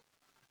impressive,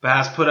 but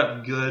has put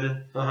up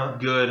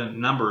good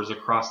numbers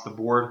across the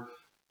board.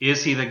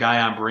 Is he the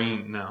guy I'm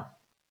bringing? No.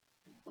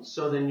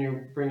 So then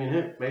you're bringing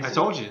him, Mason? I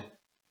told you.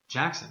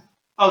 Jackson.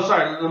 Oh,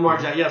 sorry, Lamar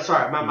Jackson. Yeah,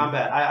 sorry, my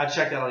bad. I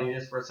checked that on you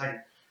just for a second.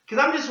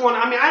 Because I'm just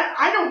wondering,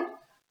 I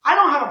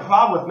don't have a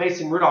problem with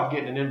Mason Rudolph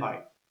getting an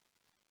invite.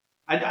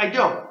 I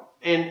don't.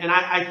 And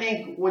I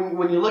think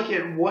when you look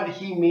at what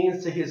he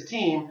means to his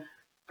team,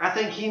 I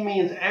think he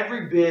means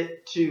every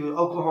bit to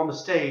Oklahoma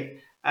State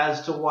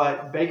as to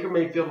what Baker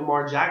Mayfield and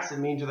Lamar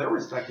Jackson mean to their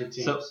respective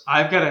teams. So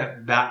I've got to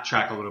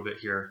backtrack a little bit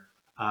here.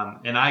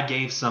 And I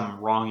gave some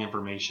wrong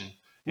information.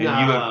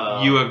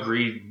 And you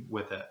agreed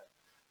with it.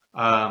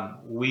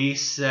 We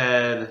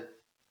said,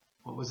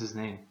 what was his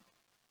name?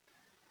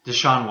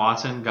 Deshaun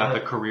Watson got the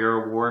career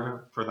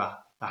award for the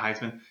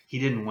Heisman. He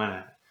didn't win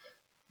it.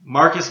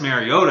 Marcus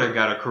Mariota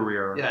got a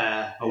career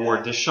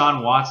award. Yeah.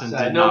 Deshaun Watson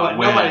did not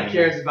win. Nobody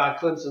cares about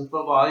Clemson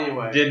football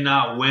anyway. Did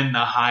not win the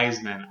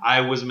Heisman.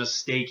 I was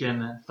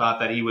mistaken,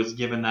 thought that he was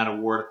given that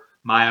award.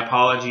 My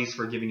apologies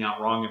for giving out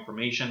wrong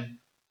information.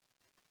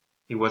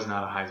 He was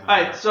not a Heisman.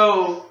 All right,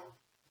 so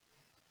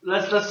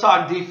let's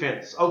talk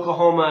defense.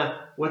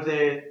 Oklahoma with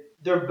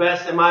their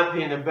best, in my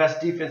opinion, their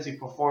best defensive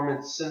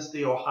performance since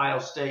the Ohio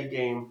State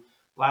game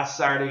last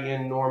Saturday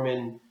in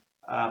Norman.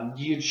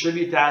 Do you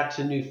attribute that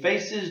to new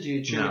faces? Do you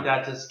attribute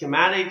that to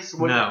schematics?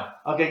 No.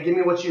 Okay, give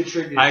me what you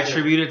attribute. I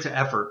attribute it to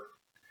effort.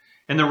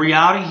 And the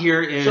reality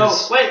here is... So,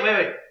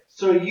 wait.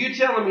 So you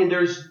telling me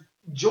there's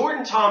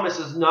Jordan Thomas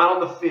is not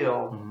on the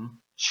field,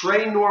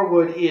 Trey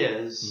Norwood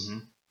is,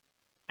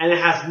 and it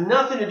has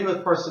nothing to do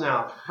with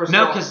personnel.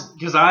 No,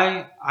 because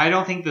I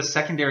don't think the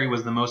secondary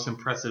was the most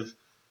impressive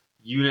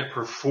unit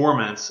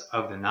performance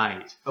of the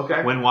night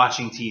when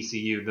watching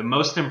TCU. The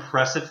most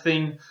impressive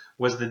thing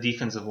was the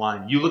defensive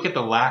line. You look at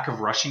the lack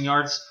of rushing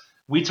yards.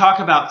 We talk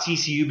about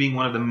TCU being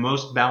one of the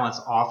most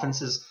balanced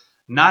offenses,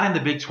 not in the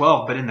Big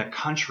 12, but in the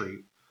country.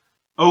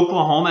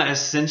 Oklahoma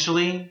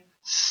essentially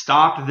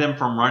stopped them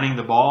from running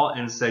the ball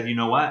and said, you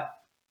know what?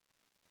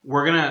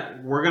 We're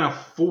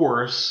gonna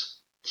force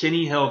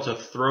Kenny Hill to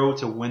throw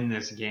to win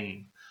this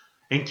game.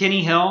 And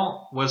Kenny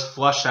Hill was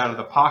flushed out of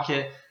the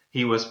pocket.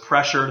 He was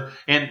pressured.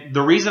 And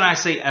the reason I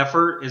say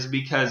effort is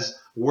because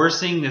we're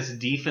seeing this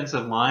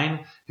defensive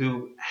line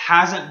who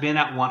hasn't been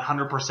at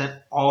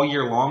 100% all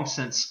year long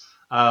since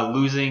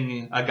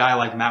losing a guy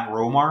like Matt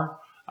Romar.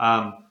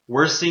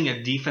 We're seeing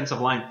a defensive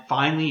line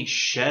finally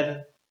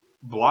shed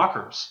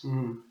blockers.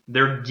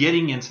 They're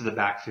getting into the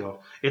backfield.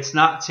 It's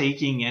not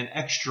taking an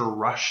extra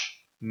rush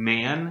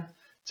man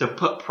to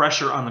put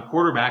pressure on the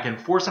quarterback and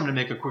force him to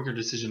make a quicker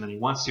decision than he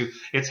wants to.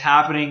 It's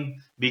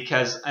happening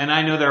because, and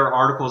I know there are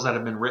articles that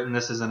have been written,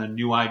 this isn't a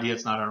new idea,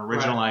 it's not an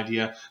original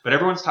idea, but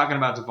everyone's talking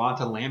about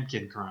Devonta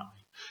Lampkin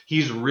currently.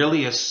 He's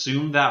really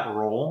assumed that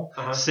role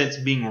since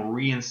being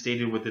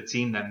reinstated with the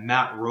team that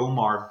Matt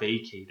Romar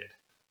vacated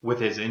with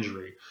his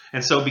injury.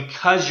 And so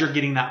because you're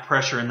getting that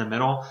pressure in the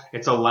middle,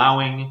 it's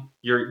allowing,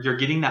 you're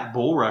getting that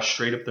bull rush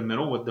straight up the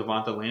middle with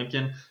Devonta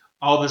Lampkin.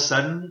 All of a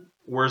sudden,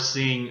 we're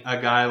seeing a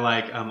guy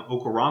like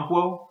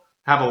Okoronkwo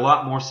have a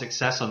lot more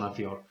success on the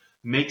field,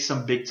 make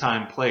some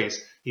big-time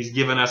plays. He's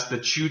given us the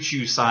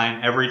choo-choo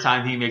sign every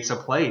time he makes a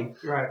play.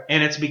 Right.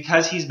 And it's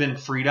because he's been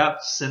freed up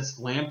since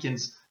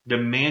Lampkin's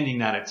demanding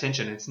that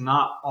attention. It's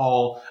not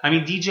all – I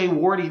mean, DJ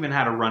Ward even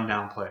had a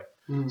rundown play.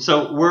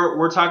 So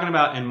we're talking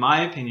about, in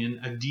my opinion,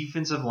 a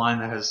defensive line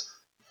that has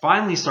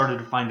finally started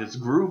to find its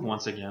groove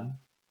once again.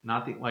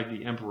 Not like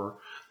the Emperor,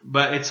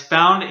 but it's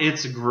found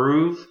its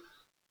groove.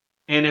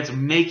 And it's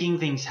making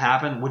things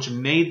happen, which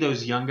made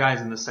those young guys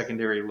in the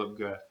secondary look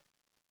good.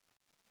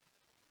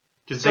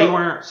 Because they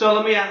weren't. So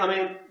let me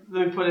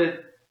put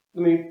it.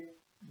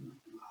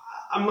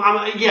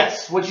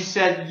 Yes, what you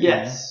said,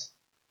 yes.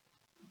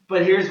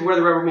 But here's where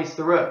the rubber meets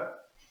the road.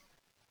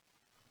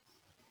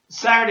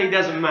 Saturday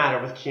doesn't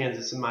matter with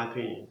Kansas, in my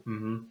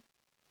opinion.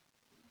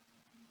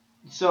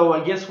 So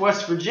against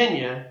West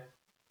Virginia,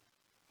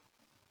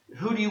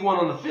 who do you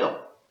want on the field?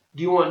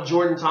 Do you want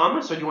Jordan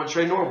Thomas or do you want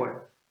Trey Norwood?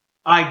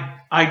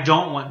 I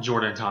don't want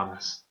Jordan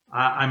Thomas.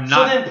 I'm not.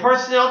 So then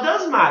personnel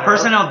does matter.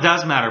 Personnel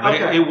does matter, but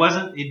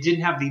it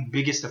didn't have the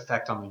biggest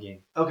effect on the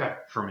game. Okay.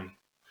 For me.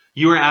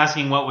 You were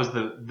asking what was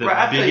the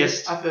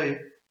biggest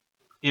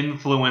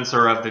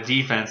influencer of the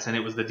defense, and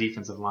it was the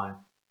defensive line.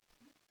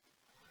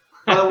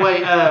 By the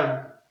way,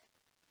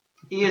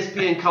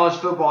 ESPN College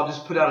Football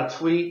just put out a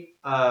tweet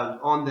on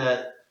all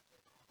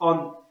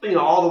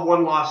the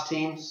one-loss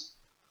teams.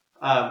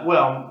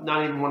 Well,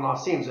 not even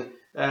one-loss teams.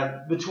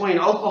 Between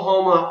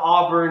Oklahoma,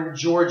 Auburn,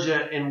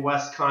 Georgia, and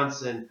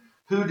Wisconsin,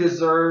 who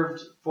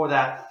deserved for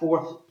that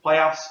fourth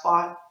playoff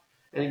spot.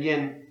 And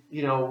again,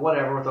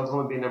 whatever, with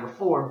Oklahoma being number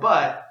 4.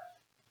 But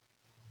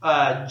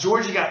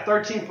Georgia got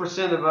 13%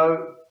 of the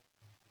vote.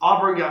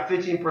 Auburn got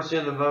 15%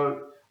 of the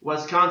vote.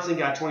 Wisconsin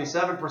got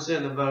 27%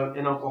 of the vote.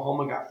 And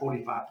Oklahoma got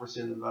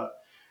 45% of the vote.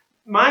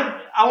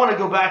 I want to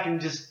go back and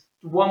just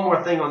one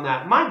more thing on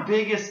that. My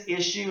biggest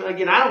issue,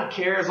 again, I don't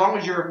care as long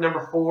as you're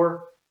number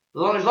 4.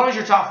 As long as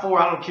you're top 4,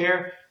 I don't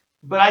care.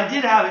 But I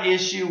did have an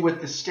issue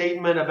with the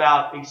statement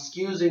about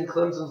excusing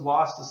Clemson's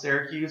loss to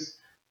Syracuse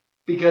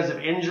because of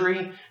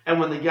injury.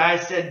 And when the guy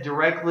said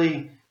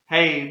directly,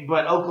 hey,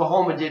 but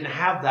Oklahoma didn't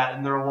have that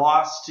in their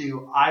loss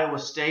to Iowa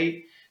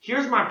State.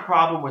 Here's my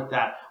problem with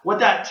that. What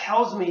that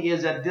tells me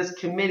is that this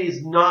committee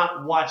is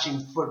not watching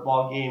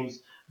football games,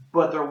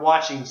 but they're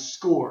watching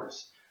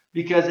scores.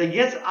 Because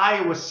against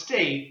Iowa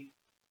State,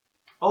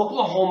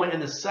 Oklahoma in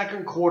the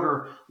second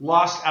quarter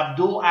lost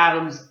Abdul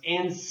Adams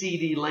and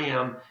CeeDee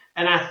Lamb,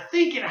 and I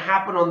think it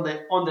happened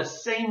on the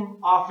same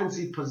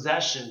offensive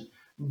possession.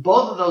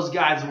 Both of those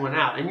guys went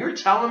out. And you're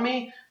telling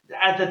me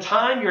at the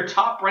time your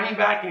top running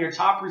back and your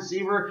top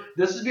receiver,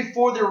 this is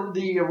before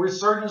the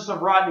resurgence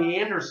of Rodney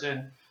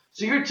Anderson.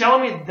 So you're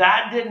telling me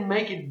that didn't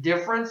make a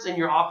difference in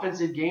your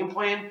offensive game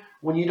plan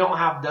when you don't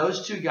have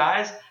those two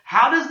guys?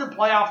 How does the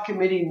playoff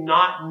committee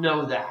not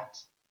know that?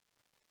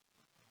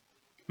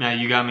 Yeah,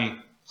 you got me.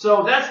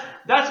 So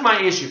that's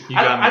my issue.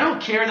 I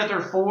don't care that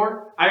they're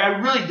 4. I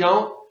really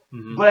don't.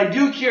 But I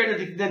do care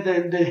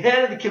that the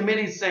head of the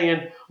committee is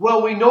saying,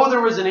 well, we know there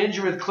was an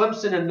injury with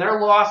Clemson and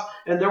their loss,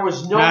 and there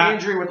was no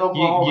injury with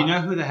Oklahoma. You know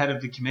who the head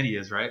of the committee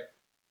is, right?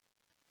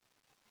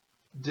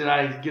 Did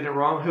I get it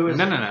wrong? Who is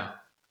it? No.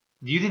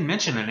 You didn't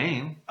mention a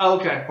name. Oh,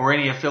 okay. Or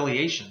any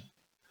affiliation.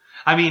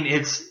 I mean,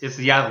 it's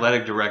the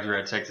athletic director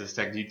at Texas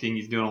Tech. Do you think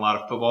he's doing a lot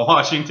of football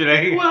watching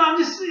today? Well,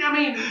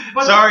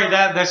 but sorry,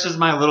 that's just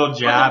my little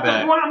jab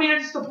at.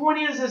 The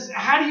point is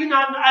how do you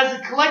not, as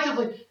a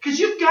collectively, because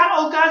you've got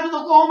old guys with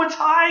Oklahoma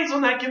ties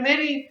on that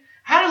committee.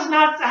 How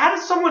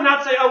does someone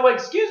not say, oh, wait,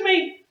 excuse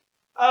me?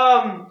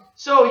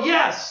 So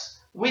yes,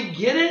 we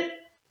get it.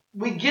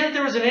 We get it.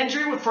 There was an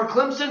injury for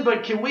Clemson,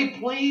 but can we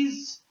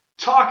please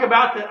talk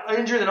about the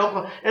injury that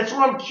Oklahoma? That's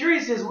what I'm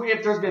curious is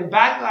if there's been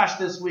backlash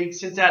this week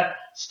since that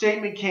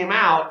statement came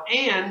out,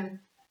 and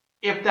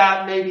if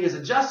that maybe is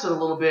adjusted a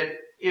little bit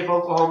if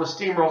Oklahoma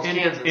steamrolls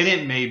Kansas. And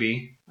it may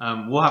be.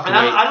 We'll have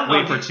to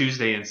wait for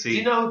Tuesday and see. Do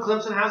you know who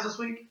Clemson has this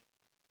week?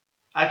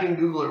 I can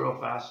Google it real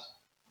fast.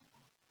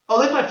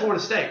 Oh, they play Florida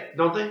State,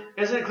 don't they?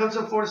 Isn't it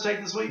Clemson Florida State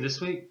this week?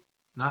 This week?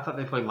 No, I thought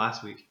they played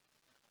last week.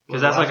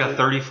 Because that's like a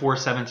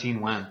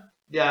 34-17 win.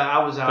 Yeah,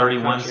 I was out.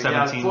 31-17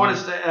 yeah, Florida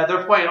State,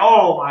 they're playing.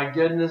 Oh, my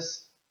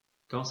goodness.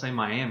 Don't say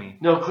Miami.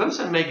 No,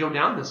 Clemson may go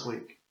down this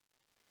week.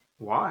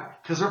 Why?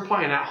 Because they're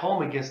playing at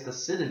home against the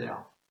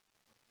Citadel.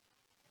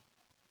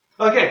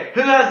 Okay,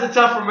 who has the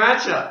tougher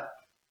matchup?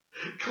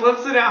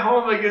 Clemson at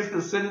home against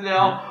the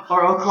Citadel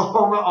or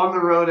Oklahoma on the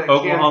road at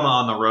Oklahoma Kansas?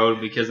 on the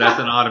road because that's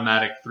an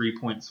automatic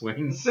 3-point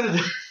swing.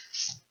 Citadel's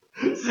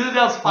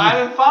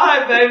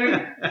 5-5, baby.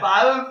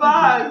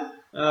 5-5.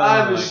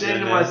 I'm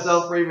ashamed of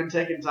myself for even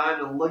taking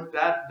time to look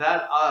that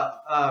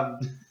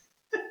up.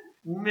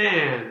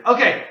 Man.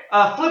 Okay,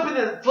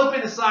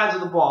 flipping the sides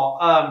of the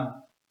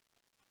ball.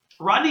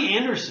 Rodney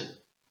Anderson.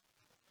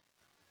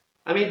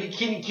 I mean,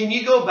 can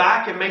you go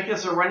back and make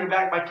this a running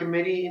back by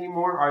committee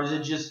anymore, or is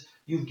it just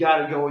you've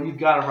got to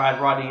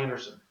ride Rodney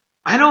Anderson?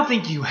 I don't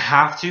think you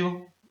have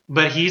to,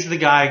 but he's the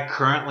guy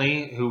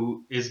currently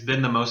who has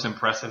been the most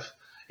impressive,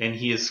 and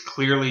he has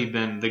clearly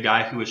been the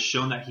guy who has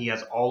shown that he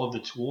has all of the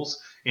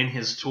tools in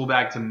his tool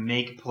bag to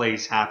make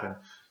plays happen.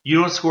 You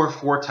don't score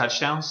 4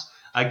 touchdowns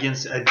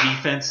against a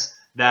defense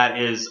that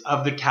is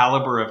of the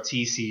caliber of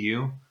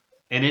TCU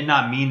and it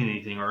not mean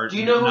anything. Or do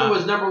you know who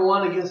was number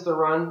 1 against the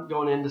run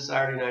going into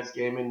Saturday night's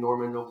game in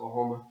Norman,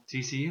 Oklahoma?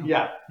 TCU.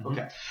 Yeah. Mm-hmm.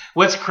 Okay.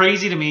 What's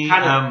crazy to me,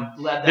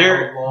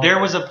 there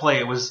was a play.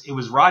 It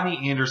was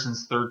Rodney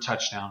Anderson's 3rd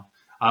touchdown.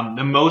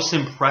 The most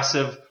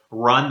impressive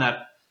run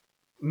that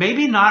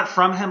maybe not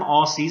from him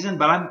all season,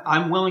 but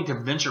I'm willing to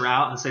venture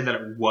out and say that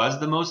it was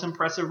the most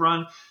impressive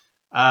run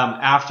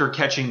after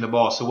catching the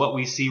ball. So what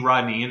we see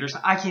Rodney Anderson,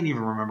 I can't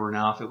even remember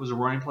now if it was a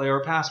running play or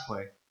a pass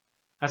play.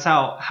 That's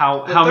how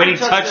many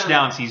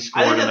touchdowns he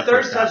scored in the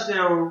first half. I think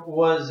the 3rd touchdown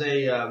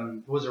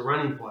was a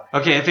running play.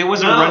 Okay, if it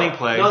was a running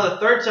play. No, the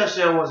 3rd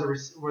touchdown was a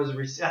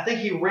I think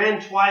he ran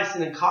twice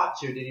and then caught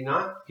 2, did he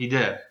not? He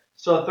did.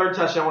 So the 3rd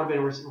touchdown would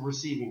have been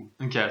receiving.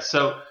 Okay,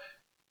 so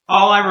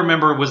all I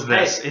remember was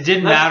this. Hey, it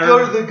didn't matter.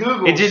 Let's go to the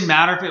Googles. It didn't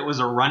matter if it was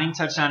a running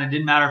touchdown. It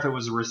didn't matter if it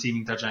was a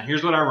receiving touchdown.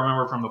 Here's what I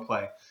remember from the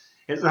play.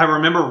 I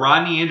remember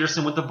Rodney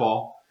Anderson with the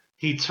ball.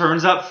 He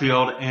turns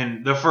upfield,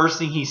 and the first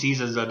thing he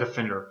sees is a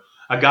defender,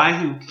 a guy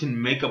who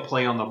can make a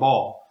play on the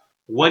ball.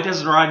 What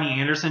does Rodney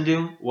Anderson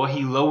do? Well,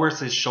 he lowers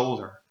his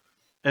shoulder,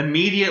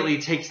 immediately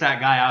takes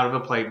that guy out of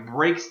the play,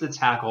 breaks the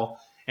tackle,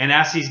 and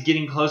as he's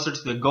getting closer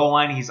to the goal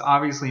line, he's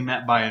obviously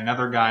met by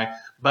another guy.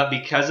 But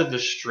because of the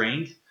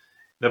strength,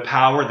 the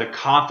power, the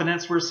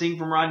confidence we're seeing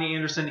from Rodney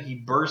Anderson, he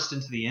burst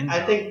into the end zone.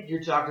 I think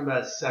you're talking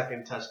about a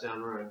 2nd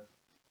touchdown run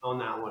on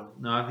that one.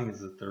 No, I think it's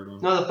the 3rd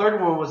one. No, the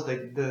 3rd one was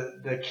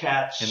the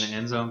catch. In the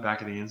end zone,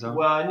 back of the end zone?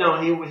 Well, no,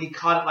 he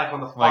caught it like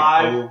on the 5.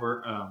 Like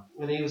over.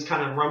 And he was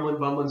kind of rumbling,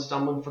 bumbling,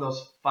 stumbling for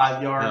those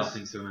 5 yards. I don't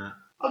think so, Matt.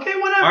 Okay,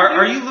 whatever.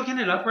 Are you looking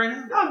it up right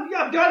now?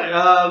 Yeah, I've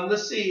got it.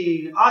 Let's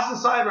see. Austin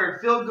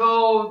Seibert, field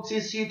goal,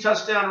 TCU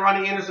touchdown,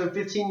 Rodney Anderson,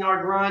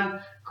 15-yard run,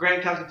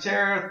 Grant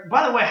Calcaterra.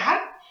 By the way, how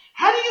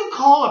do you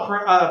call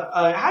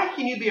how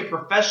can you be a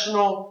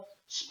professional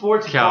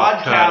sports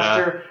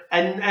broadcaster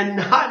and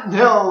not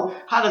know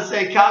how to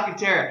say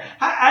Calcaterra?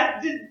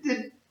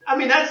 I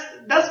mean,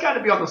 that's got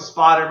to be on the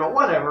spotter, but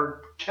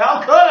whatever.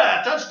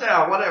 Calcutta,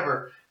 touchdown,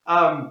 whatever.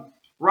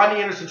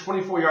 Rodney Anderson,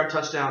 24-yard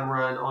touchdown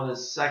run on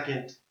his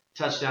 2nd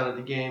touchdown of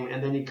the game,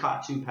 and then he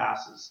caught 2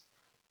 passes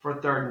for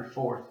 3rd and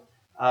 4th.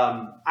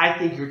 I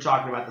think you're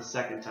talking about the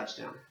 2nd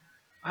touchdown.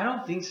 I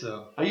don't think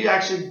so. Are you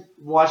actually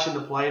watching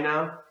the play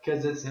now?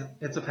 Because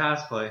it's a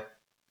pass play.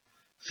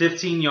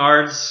 15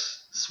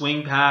 yards,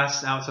 swing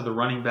pass out to the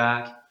running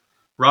back.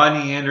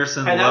 Rodney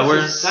Anderson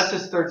lowers. That's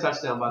his 3rd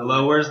touchdown, by the way.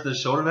 Lowers the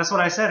shoulder. That's what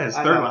I said. His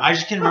 3rd one. I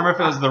just can't remember if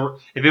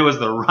it was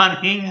the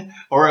running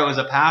or it was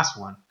a pass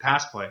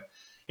play.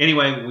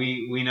 Anyway,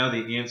 we know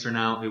the answer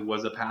now. It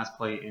was a pass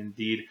play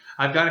indeed.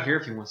 I've got it here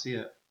if you want to see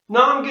it.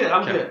 No, I'm good.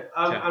 I'm good.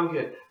 I'm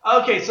good.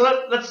 Okay, so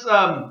let's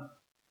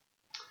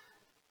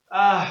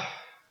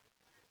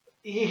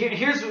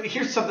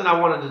here's something I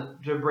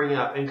wanted to bring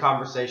up in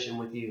conversation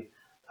with you.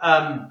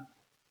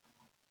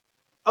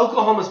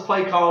 Oklahoma's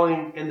play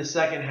calling in the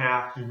 2nd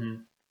half.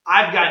 Mm-hmm.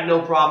 I've got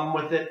no problem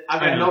with it.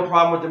 I've got no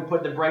problem with them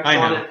putting the brakes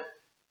on it.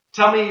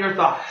 Tell me your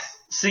thoughts.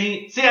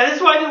 See, this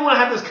is why I didn't want to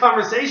have this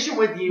conversation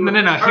with you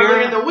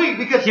earlier in the week,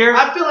 because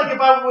I feel like if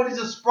I would have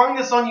just sprung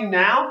this on you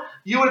now,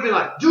 you would have been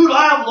like, dude,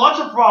 I have lots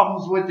of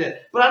problems with it.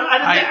 But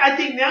I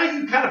think now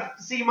you kind of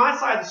see my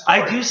side of the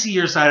story. I do see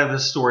your side of the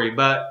story,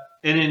 but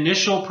an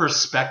initial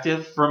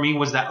perspective for me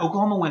was that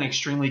Oklahoma went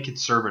extremely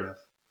conservative.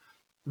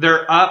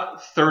 They're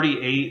up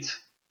 38.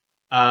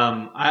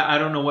 I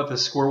don't know what the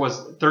score was.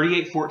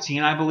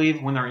 38-14, I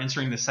believe, when they're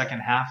entering the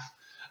 2nd half.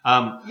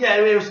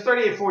 It was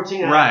 38-14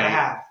 at the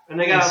half. And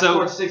they got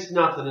outscored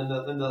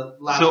 6-0 in the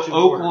last 2 quarters. So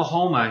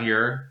Oklahoma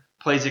here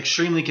plays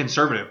extremely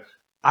conservative.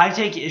 I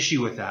take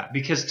issue with that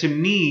because to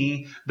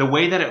me, the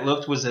way that it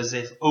looked was as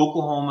if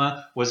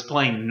Oklahoma was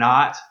playing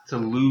not to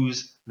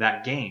lose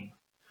that game.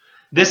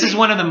 This is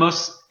one of the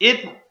most...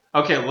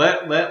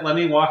 let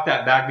me walk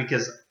that back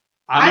because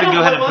I'm going to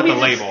go ahead and put the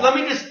label. Let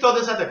me just throw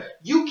this out there.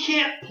 You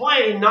can't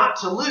play not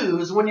to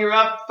lose when you're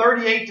up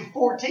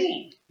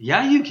 38-14.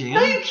 Yeah, you can.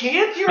 No, you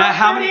can't. You're Matt, up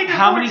how 38-14.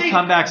 how many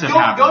comebacks have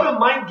happened? Go to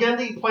Mike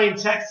Gundy playing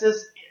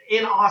Texas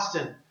in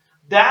Austin.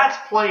 That's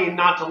playing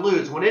not to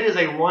lose. When it is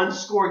a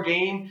one-score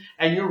game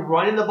and you're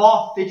running the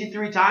ball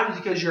 53 times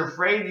because you're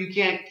afraid you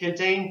can't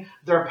contain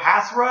their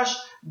pass rush,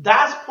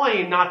 that's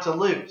playing not to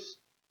lose.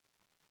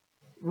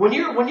 When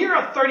you're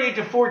up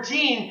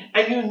 38-14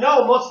 and you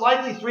know most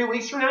likely 3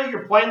 weeks from now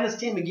you're playing this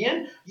team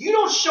again, you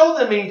don't show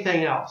them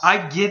anything else.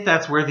 I get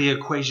that's where the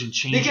equation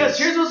changes. Because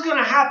here's what's going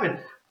to happen.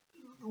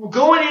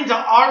 Going into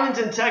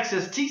Arlington,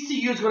 Texas,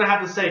 TCU is going to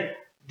have to say,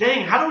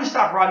 dang, how do we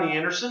stop Rodney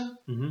Anderson?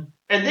 Mm-hmm.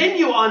 And then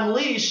you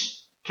unleash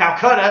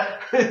Calcutta.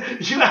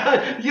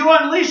 you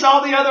unleash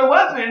all the other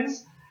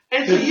weapons.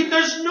 And so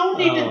there's no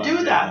need to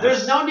do that.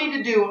 There's no need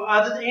to do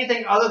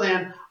anything other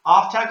than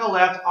off tackle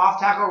left,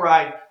 off tackle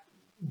right.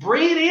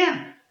 Bring it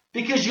in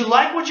because you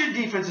like what your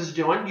defense is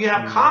doing. You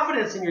have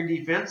confidence in your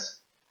defense.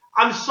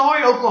 I'm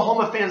sorry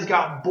Oklahoma fans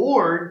got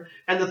bored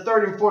in the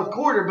third and fourth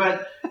quarter,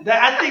 but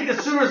I think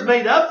the Sooners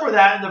made up for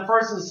that in the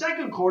first and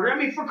second quarter. I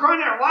mean, for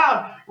crying out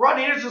loud,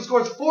 Rodney Anderson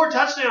scores 4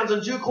 touchdowns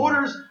in 2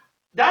 quarters.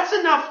 That's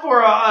enough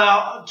for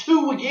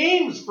 2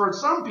 games for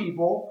some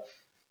people.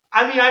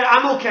 I mean,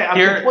 I'm okay.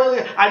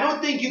 I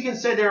don't think you can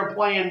say they were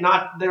playing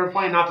not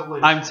to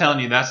lose. I'm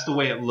telling you, that's the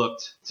way it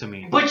looked to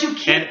me. But you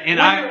can't.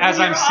 As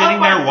I'm sitting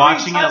there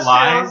watching it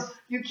live,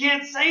 you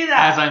can't say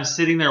that. As I'm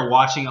sitting there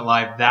watching it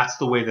live, that's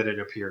the way that it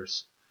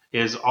appears.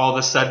 Is all of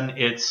a sudden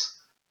it's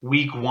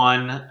week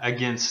 1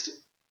 against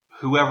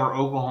whoever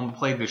Oklahoma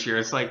played this year.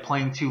 It's like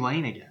playing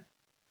Tulane again.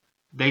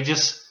 They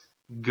just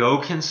go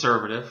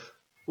conservative.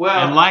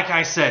 Well, and like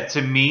I said,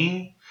 to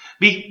me,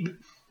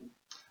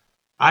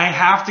 I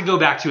have to go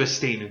back to a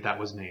statement that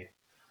was made.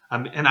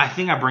 And I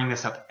think I bring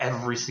this up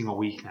every single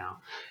week now.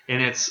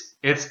 And it's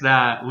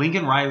that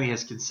Lincoln Riley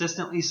has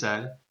consistently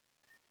said,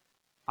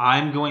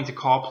 I'm going to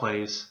call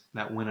plays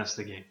that win us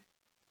the game.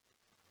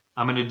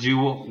 I'm going to do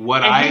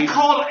what he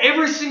called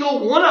every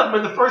single one of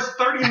them in the first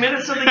 30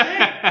 minutes of the game.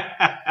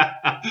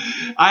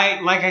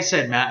 Like I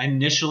said, Matt,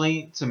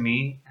 initially to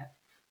me,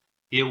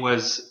 it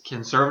was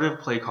conservative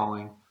play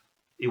calling.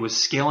 It was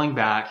scaling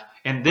back.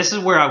 And this is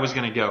where I was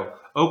going to go.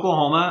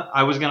 Oklahoma,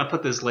 I was going to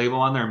put this label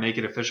on there and make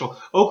it official.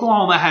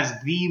 Oklahoma has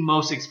the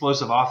most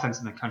explosive offense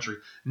in the country.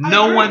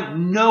 No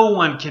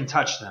one can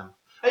touch them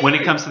when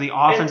it comes to the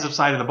offensive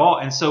side of the ball.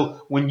 And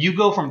so when you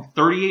go from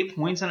 38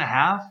 points and a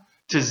half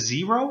to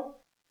 0,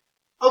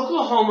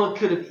 Oklahoma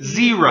could have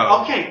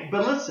 0. Okay,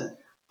 but listen,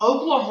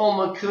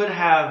 Oklahoma could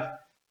have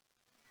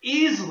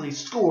easily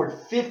scored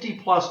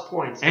 50-plus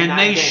points in that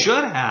they game.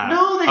 Should have.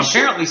 No, they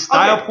Apparently,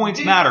 style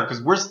points matter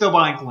because we're still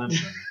buying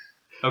Clemson.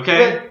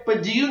 Okay?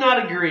 But do you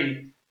not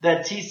agree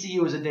that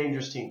TCU is a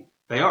dangerous team?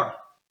 They are.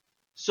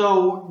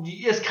 So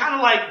it's kind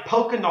of like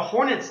poking the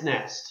hornet's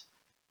nest.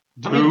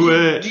 Do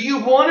you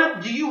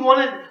want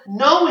to,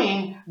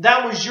 knowing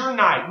that was your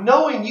night,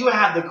 knowing you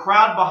had the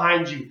crowd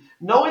behind you,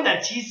 knowing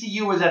that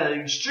TCU was at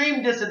an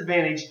extreme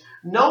disadvantage,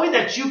 knowing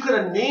that you could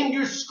have named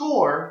your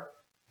score,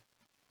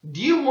 do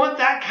you want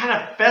that kind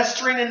of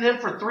festering in them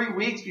for 3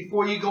 weeks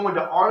before you go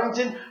into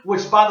Arlington,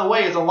 which, by the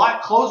way, is a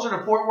lot closer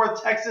to Fort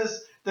Worth,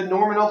 Texas than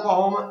Norman,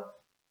 Oklahoma?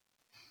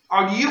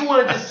 Or do you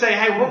want to just say,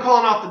 hey, we're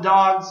calling off the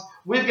dogs,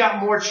 we've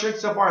got more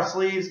tricks up our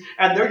sleeves,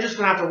 and they're just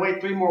going to have to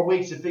wait 3 more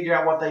weeks to figure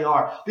out what they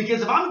are?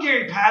 Because if I'm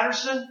Gary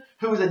Patterson,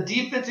 who is a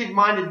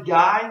defensive-minded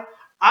guy,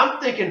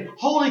 I'm thinking,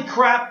 holy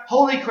crap,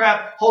 holy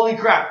crap, holy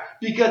crap.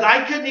 Because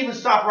I couldn't even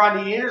stop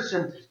Rodney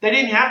Anderson. They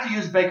didn't have to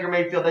use Baker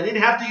Mayfield. They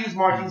didn't have to use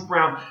Marquise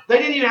Brown. They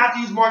didn't even have to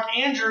use Mark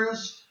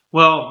Andrews.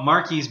 Well,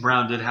 Marquise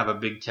Brown did have a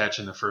big catch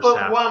in the first half.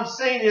 But what I'm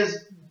saying is,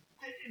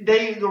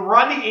 the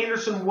Rodney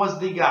Anderson was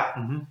the guy.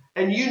 Mm-hmm.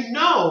 And you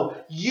know,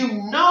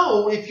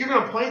 if you're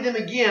going to play them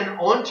again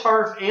on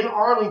turf in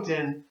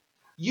Arlington,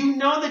 you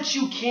know that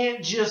you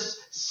can't just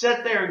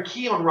sit there and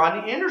key on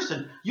Rodney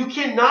Anderson. You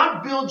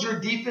cannot build your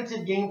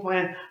defensive game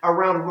plan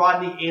around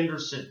Rodney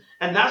Anderson.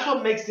 And that's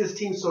what makes this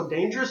team so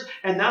dangerous.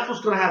 And that's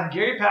what's going to have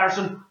Gary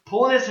Patterson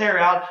pulling his hair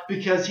out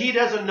because he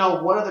doesn't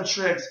know what other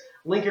tricks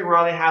Lincoln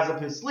Riley has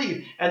up his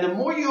sleeve. And the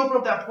more you open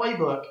up that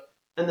playbook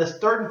in this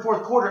third and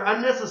fourth quarter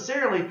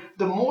unnecessarily,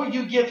 the more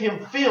you give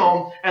him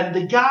film. And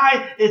the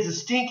guy is a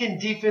stinking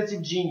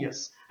defensive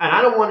genius. And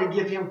I don't want to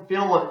give him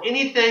film on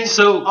anything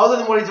other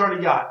than what he's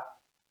already got.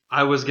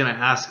 I was going to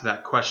ask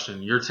that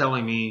question. You're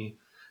telling me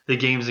the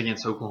games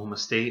against Oklahoma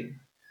State,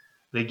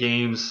 the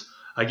games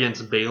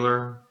against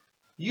Baylor,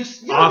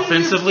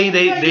 offensively,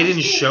 they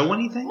didn't show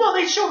anything? No,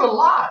 they showed a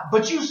lot.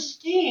 But you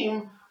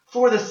scheme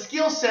for the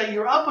skill set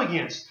you're up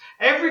against.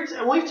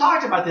 We've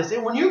talked about this.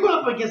 And when you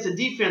go up against a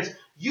defense,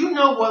 you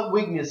know what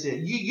weakness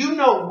is. You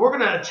know we're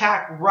going to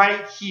attack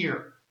right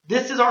here.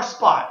 This is our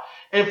spot.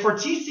 And for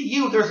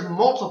TCU, there's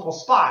multiple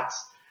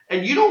spots.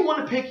 And you don't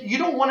want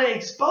to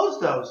expose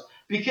those.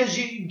 Because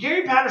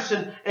Gary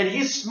Patterson, and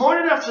he's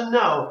smart enough to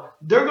know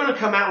they're going to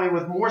come at me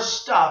with more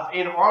stuff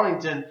in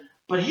Arlington,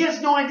 but he has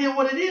no idea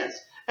what it is.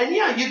 And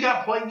yeah, you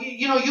got play.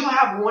 You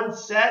have one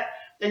set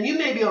and you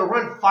may be able to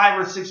run 5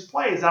 or 6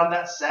 plays out of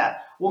that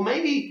set. Well,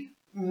 maybe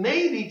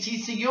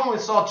TCU only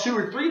saw 2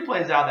 or 3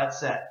 plays out of that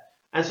set.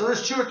 And so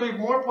there's 2 or 3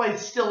 more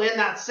plays still in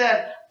that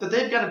set that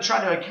they've got to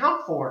try to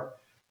account for.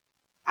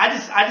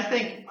 I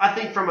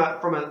think from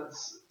a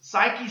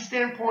psyche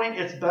standpoint,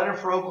 it's better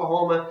for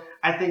Oklahoma.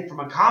 I think from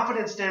a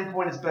confidence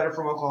standpoint, it's better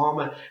for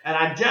Oklahoma. And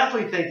I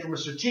definitely think from a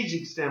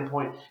strategic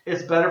standpoint,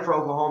 it's better for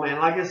Oklahoma. And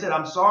like I said,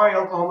 I'm sorry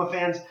Oklahoma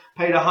fans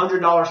paid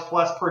 $100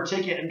 plus per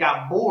ticket and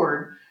got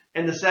bored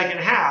in the second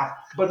half.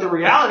 But the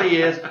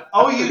reality is,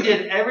 OU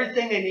did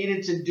everything they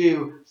needed to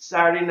do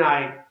Saturday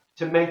night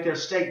to make their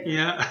statement.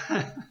 Yeah.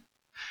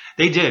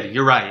 They did.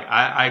 You're right.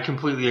 I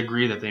completely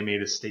agree that they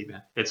made a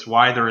statement. It's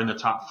why they're in the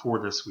top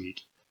 4 this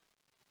week.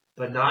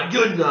 But not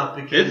good enough.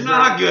 Because it's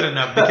not good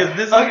enough because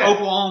this is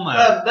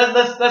Oklahoma.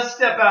 Let's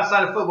step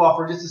outside of football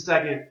for just a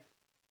second.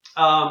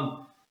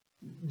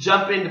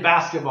 Jump into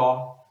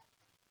basketball.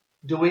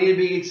 Do we need to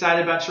be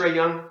excited about Trae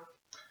Young?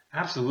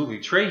 Absolutely.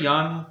 Trae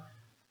Young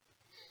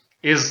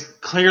is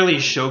clearly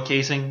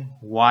showcasing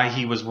why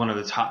he was one of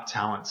the top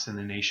talents in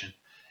the nation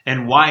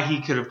and why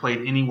he could have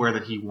played anywhere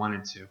that he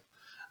wanted to.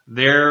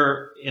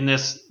 They're in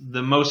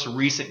the most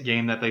recent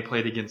game that they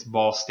played against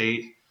Ball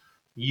State.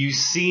 You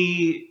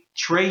see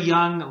Trae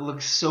Young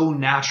looks so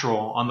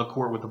natural on the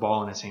court with the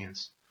ball in his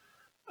hands,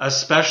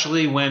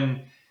 especially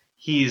when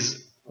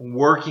he's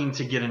working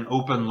to get an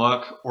open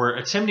look or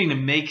attempting to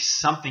make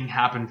something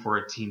happen for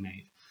a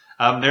teammate.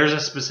 There's a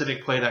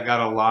specific play that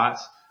got a lot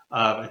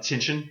of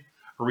attention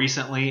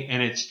recently,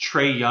 and it's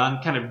Trae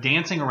Young kind of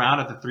dancing around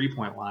at the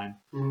three-point line.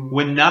 Mm-hmm.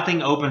 When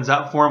nothing opens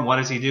up for him, what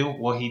does he do?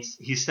 Well,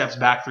 he steps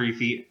back 3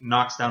 feet,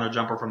 knocks down a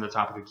jumper from the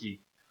top of the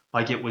key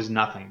like it was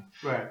nothing.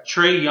 Right.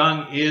 Trae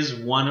Young is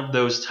one of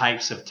those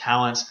types of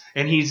talents,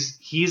 and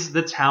he's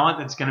the talent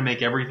that's going to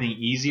make everything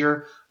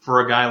easier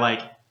for a guy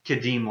like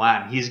Kadeem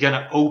Lattin. He's going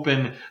to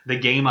open the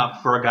game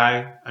up for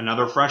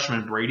another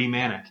freshman, Brady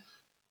Manick.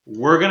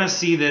 We're going to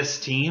see this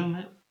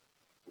team,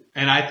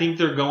 and I think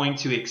they're going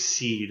to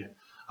exceed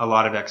a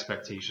lot of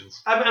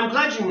expectations. I'm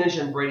glad you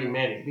mentioned Brady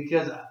Manick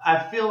because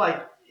I feel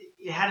like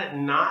had it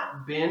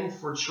not been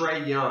for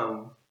Trae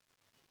Young,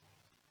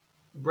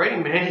 Brady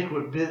Manick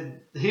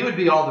would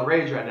be all the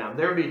rage right now.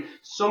 There would be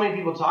so many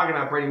people talking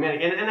about Brady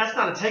Manick, and that's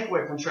not a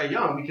takeaway from Trae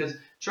Young because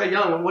Trae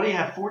Young, what do you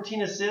have?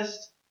 14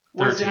 assists.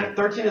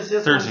 13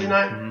 assists Wednesday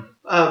night.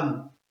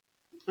 Mm-hmm.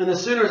 And the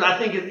Sooners, I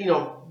think,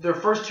 their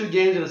first 2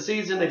 games of the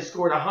season, they've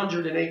scored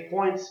 108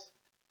 points.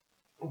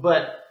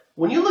 But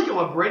when you look at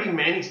what Brady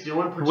Manick's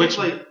doing,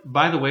 particularly... Which,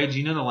 by the way, do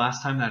you know the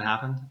last time that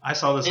happened? I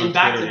saw this on Twitter.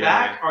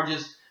 Back-to-back or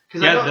just...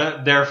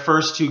 Their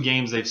first 2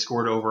 games, they've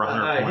scored over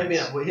 100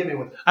 points. Hit me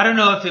with it. I don't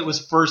know if it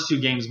was first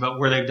 2 games, but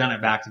where they've done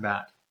it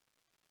back-to-back.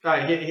 All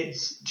right,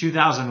 it's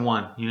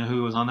 2001. You know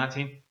who was on that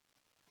team?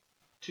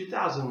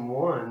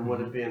 2001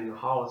 would have been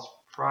Hollis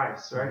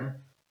Price, right?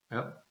 Mm-hmm.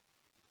 Yep.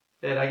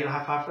 Did I get a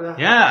high five for that?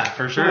 Yeah,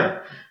 for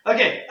sure.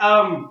 Okay,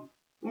 let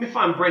me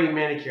find Brady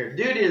Manick here.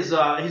 Dude is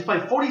he's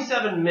playing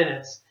 47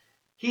 minutes.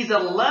 He's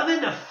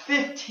 11 of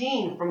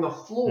 15 from the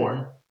floor.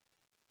 Mm-hmm.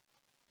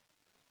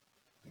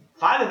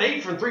 5 of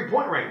 8 from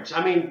 3-point range.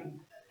 I mean,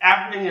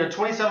 after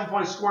 27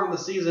 points scored in the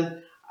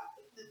season.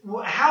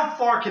 How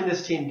far can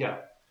this team go?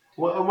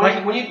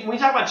 When you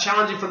talk about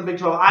challenging for the Big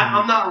 12,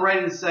 I'm not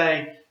ready to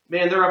say,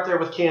 man, they're up there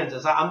with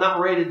Kansas. I'm not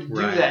ready to do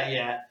that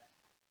yet.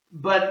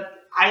 But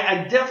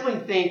I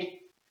definitely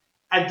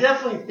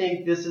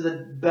think this is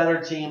a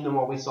better team than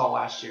what we saw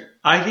last year.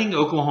 I think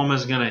Oklahoma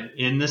is going to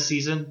end the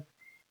season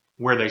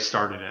where they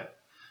started it,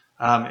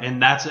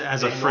 and that's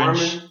as a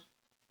fringe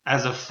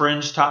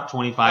top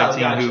 25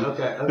 team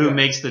who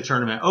makes the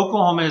tournament.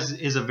 Oklahoma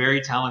is a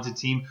very talented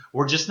team.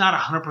 We're just not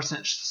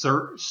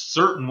 100%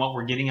 certain what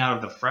we're getting out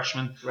of the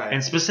freshmen,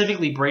 and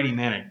specifically Brady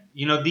Manick.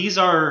 These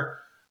are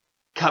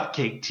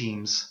cupcake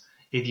teams,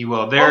 if you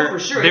will. For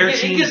sure.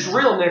 It gets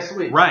real next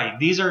week. Right.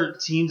 These are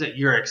teams that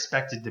you're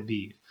expected to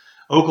beat.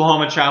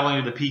 Oklahoma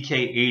traveling to the PK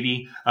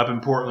 80 up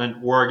in Portland,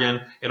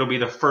 Oregon. It'll be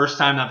the first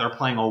time that they're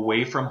playing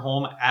away from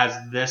home as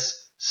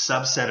this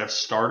subset of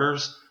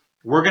starters.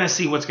 We're going to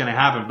see what's going to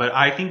happen. But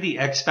I think the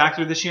X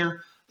factor this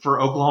year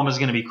for Oklahoma is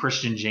going to be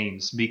Christian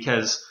James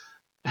because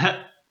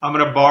I'm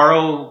going to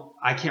borrow,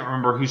 I can't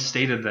remember who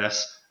stated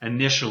this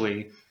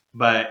initially,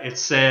 but it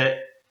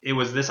said it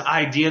was this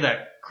idea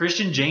that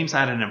Christian James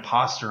had an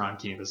imposter on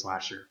campus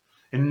last year,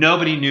 and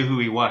nobody knew who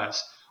he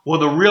was. Well,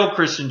 the real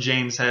Christian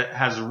James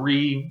has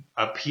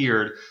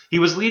reappeared. He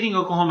was leading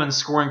Oklahoma in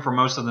scoring for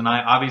most of the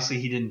night. Obviously,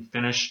 he didn't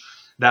finish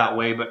that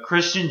way, but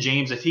Christian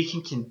James, if he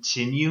can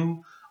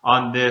continue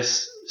on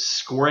this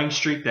scoring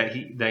streak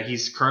that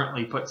he's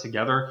currently put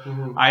together,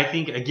 I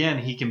think, again,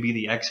 he can be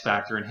the X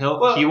factor, and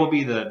he will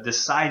be the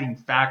deciding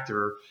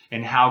factor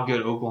in how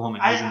good Oklahoma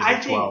is in the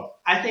Big 12.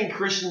 I think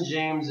Christian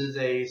James is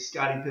a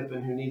Scottie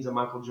Pippen who needs a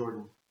Michael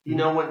Jordan. Think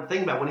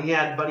about it, when he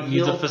had Buddy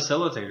Hield. He's a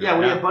facilitator. Yeah,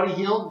 when he had Buddy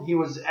Hield, he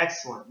was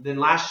excellent. Then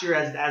last year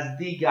as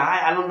the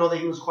guy, I don't know that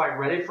he was quite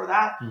ready for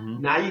that. Mm-hmm.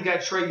 Now you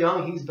got Trae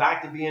Young, he's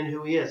back to being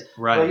who he is.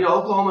 Right. But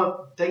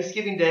Oklahoma,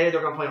 Thanksgiving Day,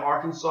 they're going to play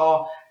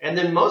Arkansas. And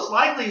then most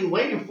likely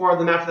waiting for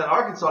them after that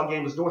Arkansas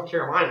game is North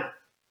Carolina.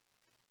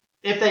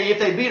 If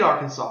they beat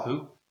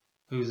Arkansas.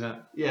 Who's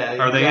that? Yeah.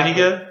 Are they any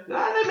good? They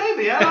may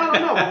be. I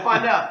don't know. We'll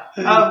find out.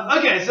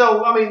 Okay,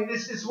 so, I mean,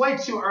 it's way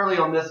too early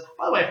on this.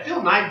 By the way,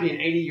 Phil Knight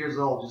being 80 years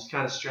old just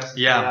kind of stresses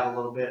me out a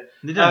little bit.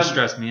 It doesn't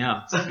stress me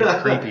out.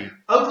 It's creepy.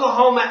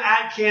 Oklahoma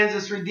at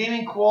Kansas,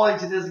 redeeming quality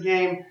to this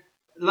game.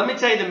 Let me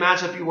tell you the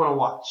matchup you want to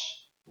watch.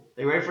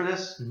 Are you ready for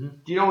this? Mm-hmm.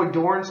 Do you know what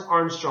Dorrance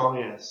Armstrong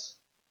is?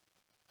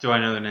 Do I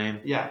know the name?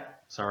 Yeah.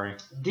 Sorry.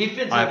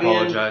 Defensive I end.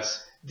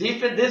 apologize.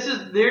 If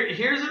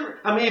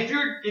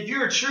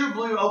you're a true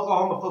blue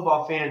Oklahoma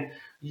football fan,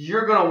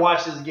 you're going to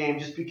watch this game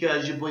just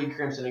because you bleed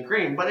crimson and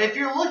cream. But if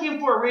you're looking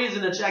for a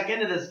reason to check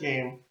into this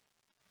game,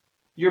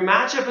 your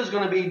matchup is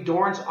going to be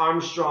Dorrance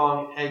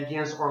Armstrong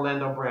against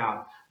Orlando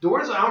Brown.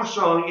 Dorrance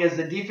Armstrong is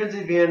the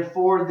defensive end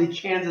for the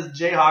Kansas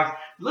Jayhawks.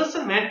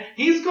 Listen, man,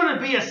 he's going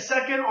to be a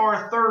second or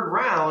a third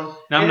round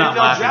No, I'm NFL not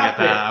laughing draft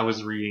at that. pick. I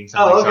was reading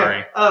something.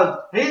 Sorry.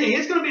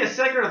 He's going to be a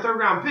second or third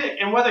round pick.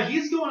 And whether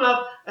he's going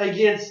up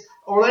against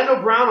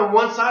Orlando Brown on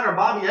one side or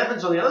Bobby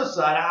Evans on the other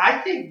side,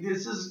 I think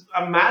this is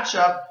a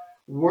matchup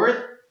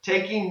worth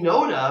taking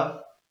note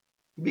of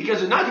because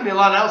there's not going to be a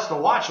lot else to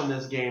watch on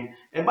this game.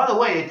 And by the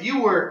way, if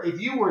you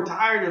were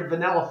tired of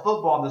vanilla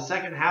football in the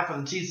second half of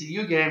the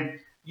TCU game,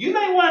 you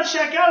may want to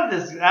check out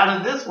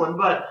of this one.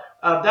 But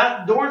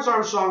that Dorrance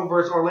Armstrong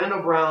versus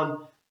Orlando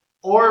Brown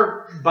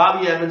or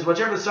Bobby Evans,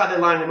 whichever side they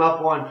line him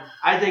up on,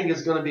 I think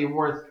is going to be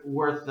worth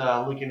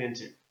looking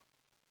into.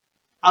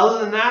 Other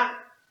than that,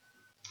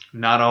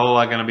 not a whole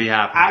lot going to be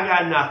happening. I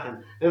got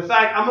nothing. In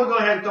fact, I'm going to go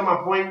ahead and throw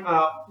my point.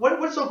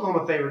 What's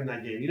Oklahoma favorite in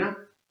that game? You know?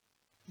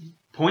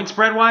 Point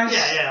spread wise?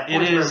 Yeah.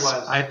 It is.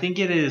 I think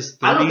it is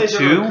 32. I don't think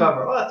they're going to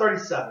cover. Oh,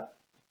 37.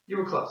 You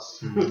were close.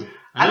 Mm-hmm.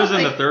 I was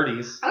in the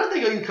 30s. I don't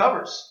think OU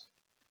covers.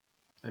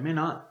 They may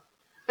not.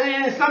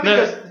 And it's not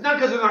because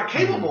they're not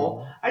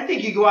capable. I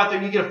think you go out there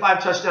and you get a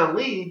 5-touchdown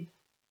lead,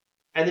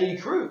 and then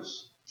you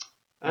cruise.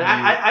 And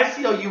I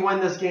see OU win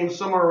this game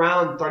somewhere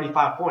around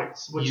 35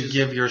 points.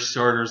 Give your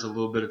starters a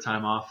little bit of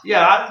time off.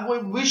 Yeah,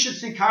 we should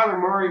see Kyler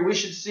Murray. We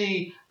should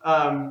see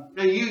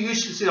you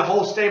should see the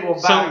whole stable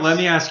of backs. So let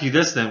me ask you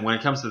this then: when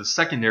it comes to the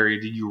secondary,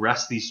 did you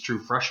rest these true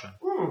freshmen?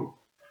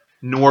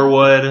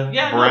 Norwood,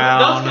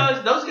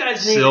 Brown, those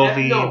guys need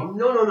Sylvie.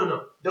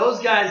 No.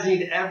 Those guys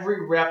need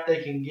every rep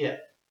they can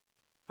get.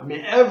 I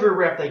mean, every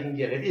rep they can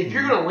get. If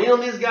you're going to lean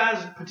on these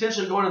guys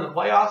potentially going to the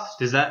playoffs,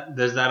 does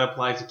that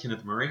apply to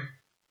Kenneth Murray?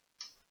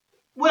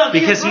 Well,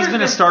 because he's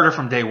been a starter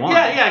from day one.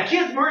 Yeah.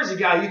 Kenneth Murray's a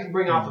guy you can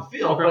bring off the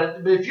field,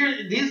 okay. but if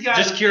you're these guys,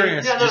 just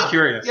curious.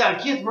 Yeah,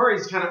 Kenneth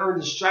Murray's kind of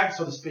earned his stripes,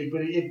 so to speak.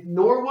 But if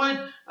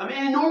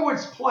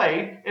Norwood's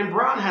played and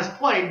Brown has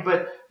played,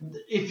 but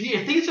if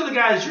these are the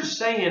guys you're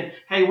saying,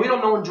 hey, we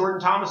don't know when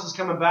Jordan Thomas is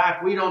coming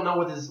back, we don't know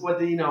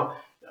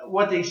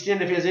what the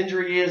extent of his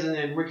injury is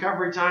and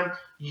recovery time,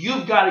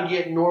 you've got to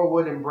get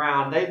Norwood and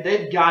Brown.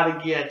 They've got to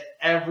get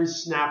every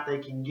snap they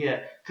can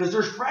get because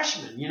they're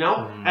freshmen,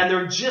 and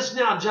they're just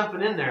now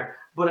jumping in there.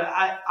 But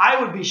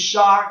I would be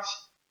shocked.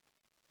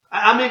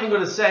 I'm even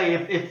going to say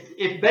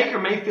if Baker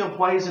Mayfield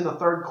plays in the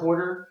third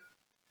quarter,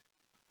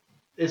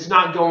 it's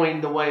not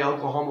going the way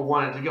Oklahoma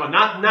wanted to go.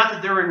 Not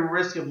that they're in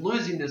risk of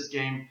losing this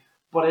game,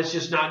 but it's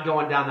just not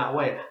going down that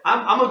way.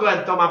 I'm going to go ahead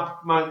and throw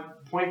my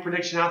point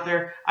prediction out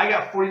there. I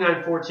got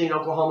 49-14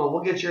 Oklahoma.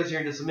 We'll get yours here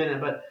in just a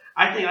minute, but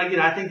I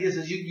think this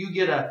is you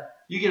get a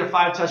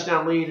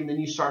 5-touchdown lead and then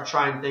you start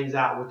trying things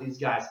out with these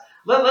guys.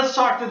 Let's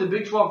talk through the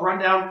Big 12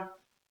 rundown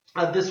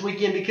this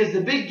weekend because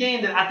the big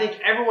game that I think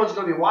everyone's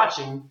going to be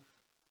watching,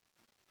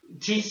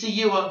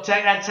 TCU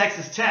at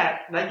Texas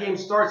Tech. That game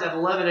starts at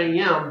 11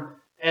 a.m.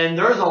 and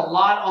there's a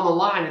lot on the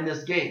line in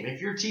this game.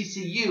 If you're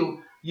TCU,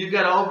 you've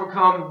got to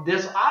overcome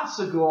this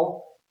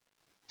obstacle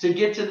to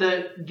get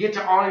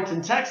to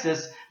Arlington,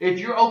 Texas. If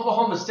you're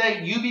Oklahoma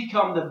State, you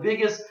become the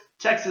biggest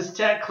Texas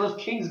Tech Cliff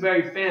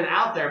Kingsbury fan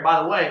out there.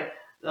 By the way,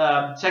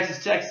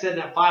 Texas Tech sitting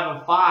at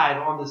 5-5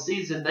 on the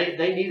season.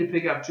 They need to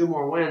pick up one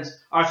more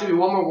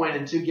win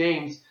in 2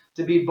 games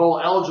to be bowl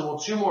eligible.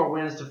 2 more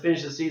wins to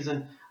finish the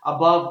season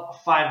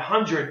above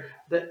 500.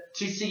 The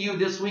TCU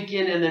this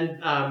weekend, and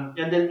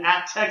then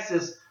at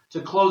Texas to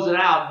close it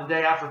out the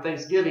day after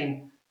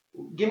Thanksgiving.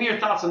 Give me your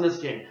thoughts on this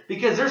game.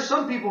 Because there's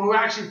some people who are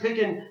actually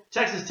picking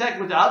Texas Tech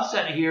with the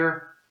upset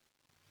here.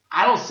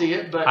 I don't see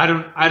it, but I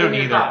don't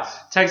either. Thoughts.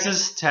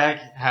 Texas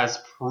Tech has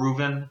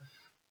proven,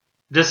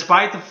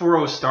 despite the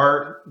 4-0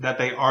 start, that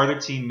they are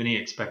the team many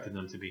expected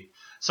them to be.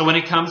 So when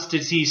it comes to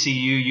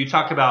TCU, you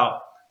talk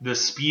about the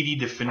speedy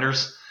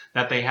defenders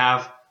that they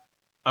have.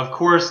 Of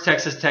course,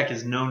 Texas Tech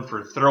is known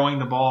for throwing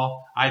the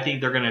ball. I think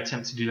they're going to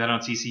attempt to do that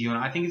on TCU, and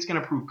I think it's going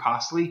to prove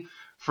costly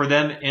for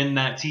them in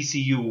that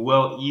TCU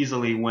will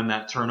easily win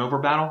that turnover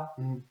battle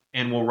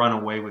and will run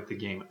away with the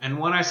game. And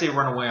when I say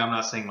run away, I'm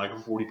not saying like a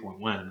 40-point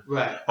win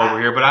over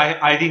here, but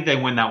I think they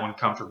win that one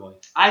comfortably.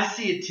 I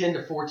see a 10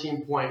 to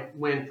 14-point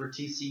win for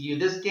TCU.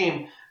 This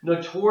game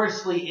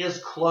notoriously is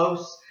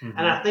close, and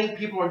I think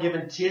people are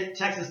giving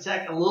Texas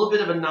Tech a little bit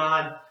of a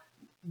nod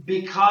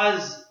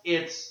because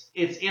it's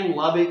in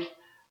Lubbock.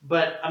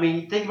 But, I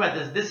mean, think about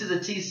this. This is a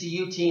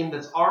TCU team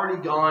that's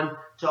already gone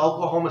to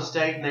Oklahoma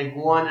State, and they've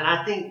won. And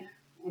I think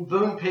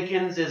Boone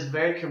Pickens is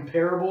very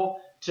comparable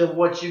to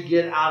what you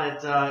get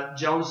out at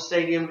Jones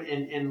Stadium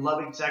in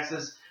Lubbock,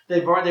 Texas.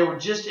 They were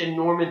just in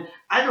Norman.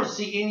 I don't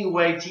see any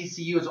way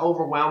TCU is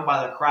overwhelmed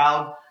by the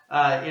crowd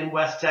in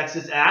West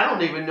Texas, and I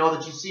don't even know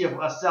that you see a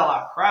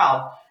sellout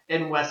crowd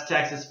in West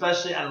Texas,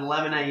 especially at an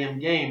 11 a.m.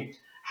 game.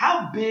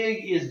 How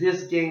big is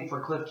this game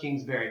for Cliff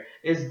Kingsbury?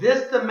 Is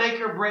this the make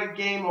or break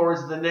game, or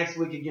is it the next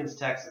week against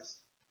Texas?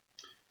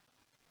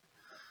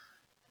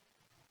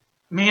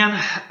 Man,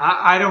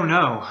 I don't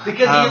know.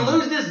 Because if you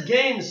lose this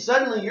game,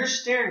 suddenly you're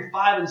staring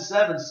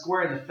 5-7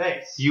 square in the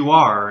face. You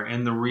are,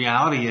 and the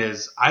reality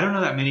is, I don't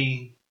know that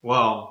many.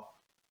 Well,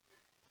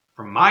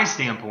 from my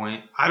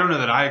standpoint, I don't know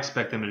that I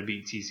expect them to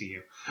beat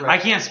TCU. Right.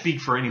 I can't speak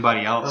for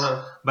anybody else,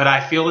 but I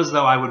feel as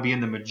though I would be in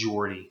the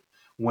majority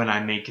when I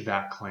make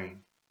that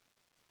claim.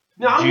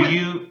 Now,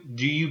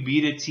 do you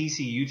beat a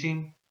TCU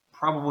team?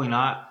 Probably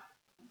not.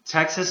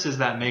 Texas is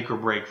that make or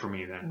break for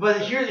me then.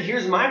 But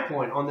here's my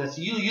point on this.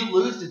 You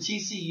lose to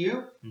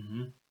TCU,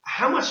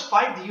 how much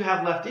fight do you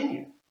have left in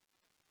you?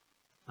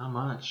 Not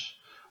much.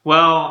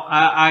 Well,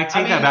 I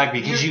take that back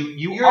because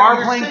you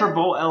are playing for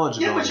bowl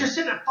eligibility. Yeah, but you're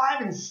sitting at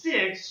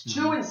 5-6,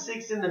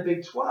 2-6 in the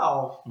Big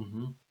 12,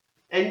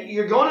 and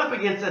you're going up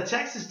against a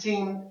Texas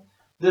team.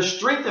 The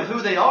strength of who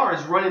they are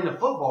is running the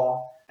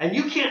football, and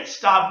you can't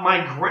stop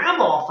my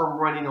grandma from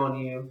running on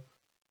you.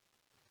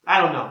 I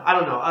don't know.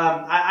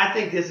 I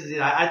think this is it.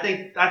 I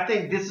think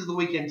this is the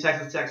weekend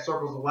Texas Tech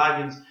circles the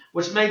wagons,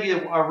 which may be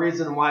a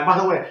reason why. By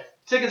the way,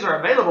 tickets are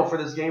available for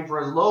this game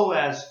for as low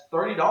as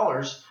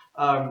 $30.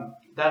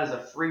 That is a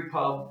free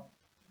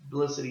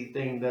publicity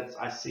thing that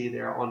I see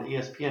there on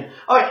ESPN.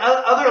 All right,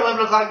 other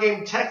 11 o'clock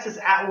game, Texas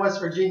at West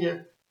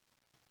Virginia.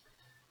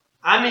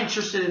 I'm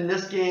interested in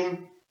this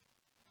game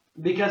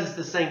because it's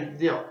the same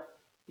deal.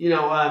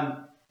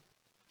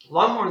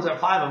 Longhorns at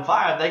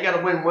 5-5. They got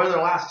to win one of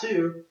their last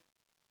two.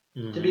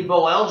 To be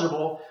bowl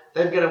eligible,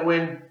 they've got to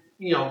win.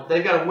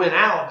 They've got to win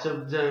out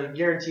to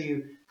guarantee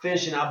you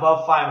finishing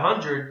above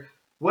 500.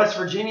 West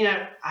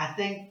Virginia, I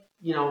think,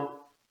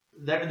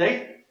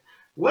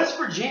 West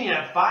Virginia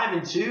at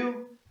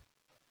 5-2,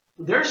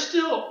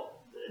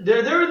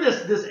 they're in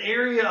this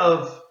area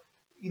of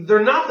they're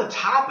not the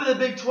top of the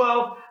Big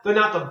 12, they're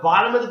not the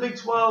bottom of the Big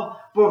 12,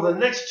 but over the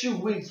next 2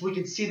 weeks we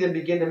can see them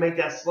begin to make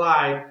that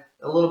slide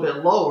a little bit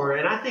lower,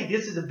 and I think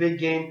this is a big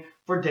game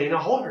for Dana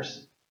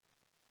Holgorsen.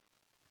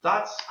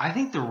 Thoughts? I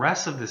think the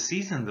rest of the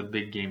season is a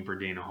big game for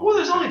Dana Holgorsen. Well,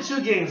 there's only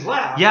 2 games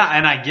left. Yeah,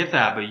 and I get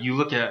that, but you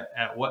look at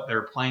what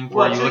they're playing for.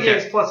 Well, 2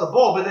 games plus a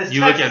bowl, but there's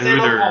Texas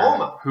and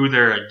Oklahoma. Who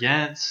they're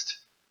against.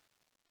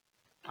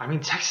 I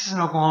mean, Texas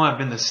and Oklahoma have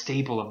been the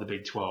staple of the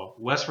Big 12.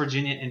 West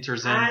Virginia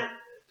enters in.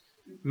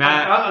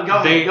 Matt, go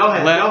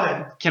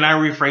ahead. Can I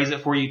rephrase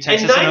it for you? In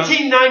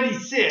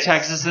 1996.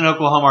 Texas and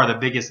Oklahoma are the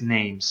biggest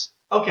names.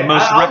 Okay.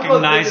 Most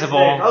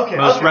recognizable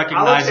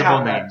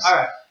names. All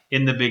right.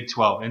 In the Big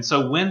 12. And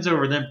so wins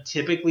over them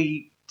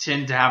typically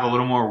tend to have a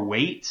little more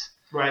weight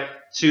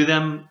to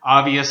them.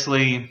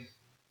 Obviously,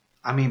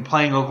 I mean,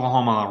 playing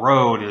Oklahoma on the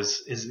road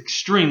is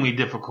extremely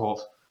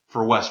difficult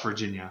for West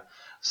Virginia.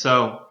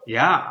 So,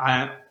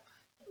 yeah,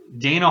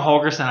 Dana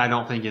Holgorsen I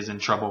don't think is in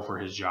trouble for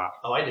his job.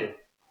 Oh, I do.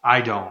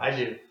 I don't. I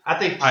do. I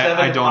think 7-5.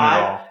 I don't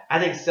at all. I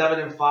think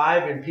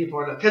 7-5, and people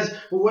are because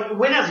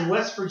when has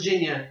West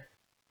Virginia?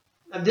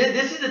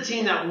 This is a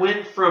team that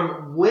went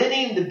from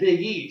winning the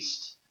Big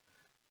East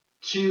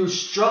to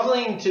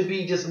struggling to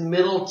be just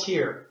middle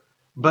tier.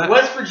 But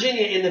West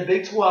Virginia in the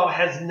Big 12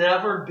 has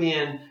never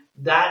been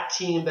that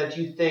team that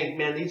you think,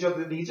 man, these are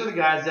the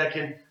guys that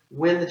can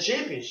win the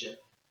championship.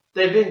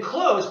 They've been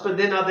close, but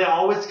then they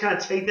always kind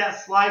of take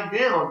that slide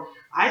down.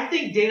 I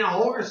think Dana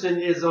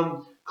Holgorsen is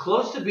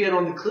close to being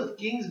on the Cliff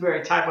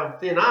Kingsbury type of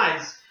thin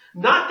ice.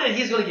 Not that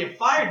he's going to get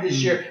fired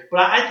this year, but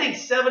I think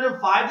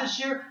 7-5 this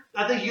year.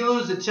 I think you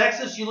lose to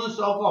Texas, you lose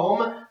to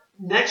Oklahoma.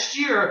 Next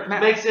year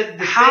makes it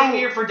the same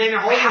year for Dana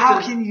Holgorsen.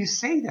 How can you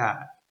say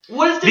that?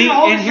 What is Dana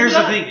Holgorsen? And here's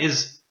the thing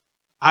is,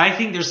 I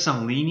think there's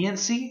some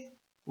leniency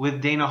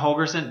with Dana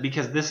Holgorsen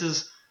because this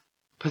is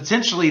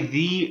potentially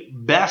the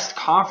best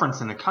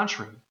conference in the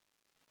country.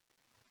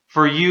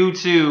 For you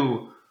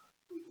to,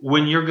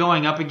 when you're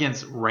going up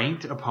against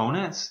ranked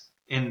opponents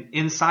and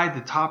inside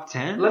the top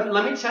 10.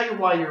 Let me tell you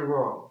why you're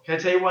wrong. Can I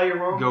tell you why you're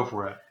wrong? Go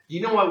for it.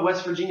 You know what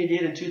West Virginia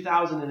did in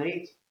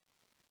 2008?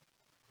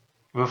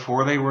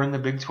 Before they were in the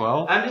Big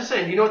 12? I'm just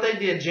saying, you know what they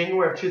did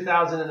January of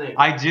 2008?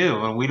 I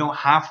do, and we don't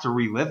have to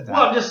relive that.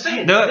 Well, I'm just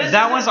saying.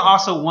 That was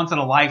also a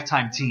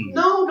once-in-a-lifetime team.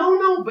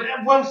 No. But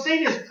what I'm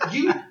saying is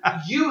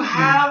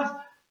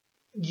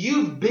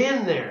you've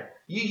been there.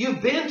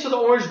 You've been to the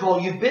Orange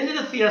Bowl. You've been to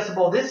the Fiesta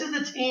Bowl. This is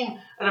a team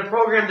and a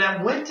program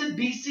that went to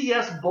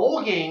BCS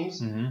bowl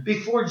games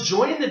before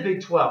joining the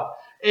Big 12.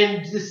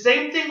 And the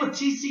same thing with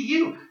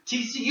TCU.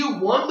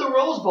 TCU won the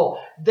Rose Bowl.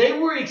 They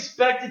were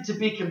expected to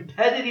be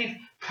competitive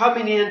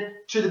coming in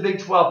to the Big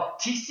 12.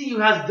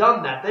 TCU has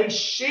done that. They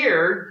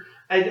shared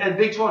a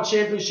Big 12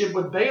 championship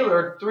with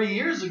Baylor 3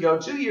 years ago,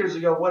 2 years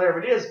ago,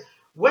 whatever it is.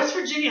 West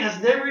Virginia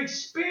has never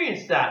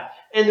experienced that.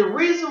 And the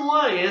reason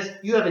why is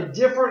you have a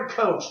different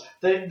coach.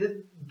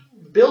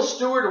 Bill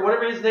Stewart or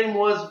whatever his name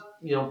was,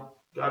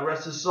 God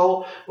rest his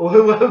soul,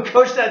 who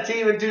coached that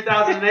team in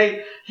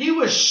 2008, he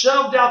was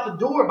shoved out the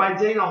door by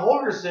Dana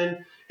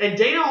Holgorsen, and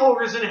Dana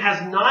Holgorsen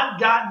has not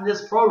gotten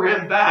this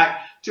program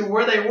back to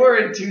where they were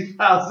in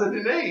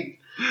 2008.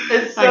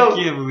 And so, I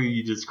can't believe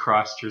you just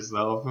crossed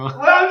yourself. Well,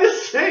 I'm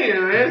just saying,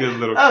 man. Good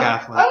little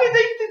Catholic. I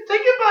mean,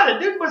 think about it,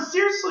 dude. But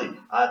seriously,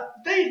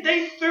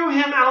 they threw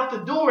him out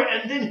the door,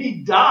 and then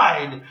he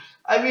died.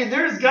 I mean,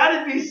 there's got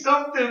to be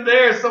something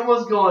there.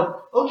 Someone's going,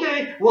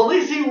 okay, well, at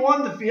least he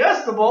won the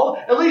Fiesta Bowl.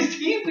 At least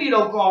he beat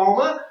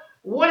Oklahoma.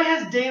 What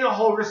has Dana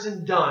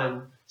Holgorsen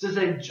done?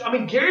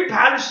 Gary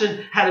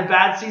Patterson had a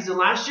bad season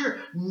last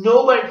year.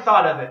 Nobody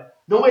thought of it.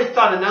 Nobody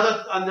thought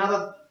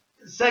another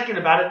second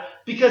about it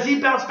because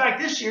he bounced back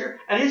this year,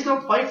 and he's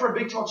going to play for a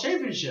Big 12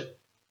 championship.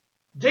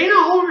 Dana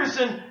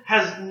Holgorsen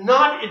has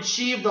not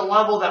achieved the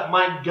level that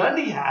Mike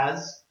Gundy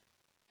has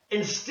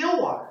in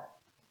Stillwater.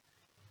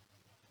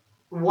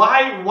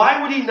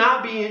 Why would he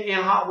not be in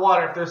hot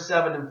water if they're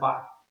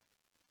 7-5?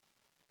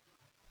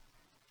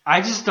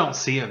 I just don't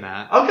see it,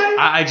 Matt. Okay.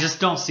 I just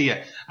don't see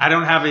it. I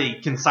don't have a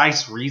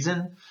concise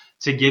reason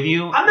to give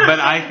you, but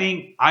I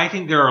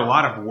think there are a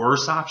lot of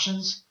worse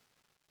options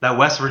that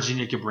West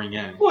Virginia could bring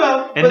in.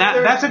 Well, and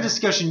that's a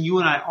discussion you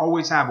and I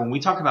always have when we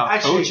talk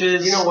about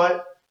coaches. You know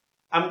what?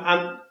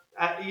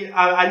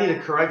 I need to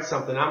correct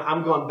something.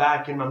 I'm going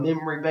back in my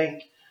memory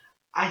bank.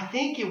 I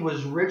think it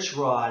was Rich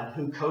Rod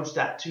who coached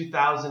that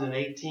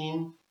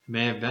 2018.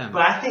 May have been.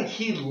 But I think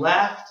he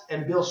left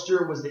and Bill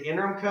Stewart was the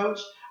interim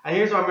coach. And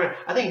here's what I remember.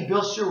 I think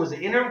Bill Stewart was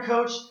the interim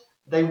coach.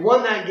 They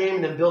won that game,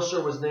 and then Bill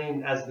Stewart was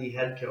named as the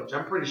head coach.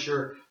 I'm pretty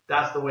sure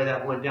that's the way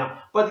that went down.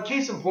 But the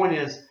case in point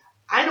is,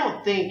 I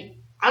don't think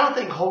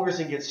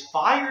Holgorsen gets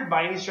fired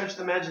by any stretch of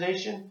the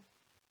imagination,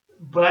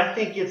 but I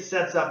think it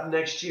sets up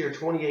next year,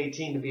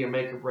 2018, to be a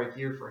make-or-break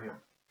year for him.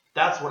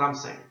 That's what I'm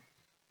saying.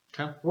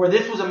 Okay. Where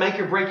this was a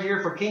make-or-break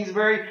year for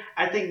Kingsbury,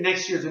 I think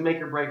next year is a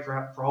make-or-break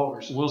for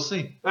Holgorsen. We'll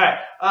see. All right.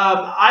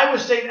 Iowa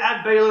State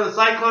at Baylor. The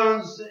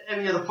Cyclones,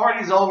 the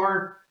party's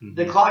over. Mm-hmm.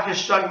 The clock has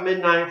struck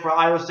midnight for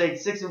Iowa State,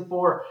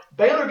 6-4.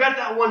 Baylor got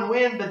that one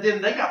win, but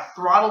then they got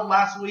throttled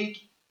last week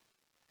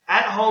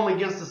at home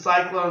against the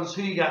Cyclones.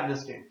 Who you got in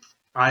this game?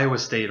 Iowa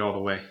State all the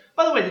way.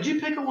 By the way, did you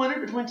pick a winner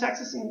between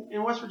Texas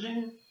and West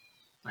Virginia?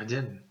 I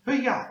didn't. Who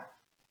you got?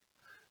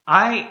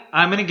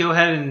 I'm going to go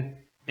ahead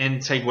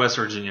and take West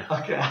Virginia.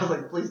 Okay, I was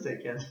like, please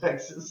take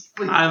Texas.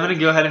 Please I'm going to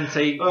go ahead and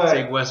take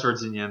West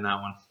Virginia in that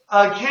one.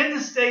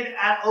 Kansas State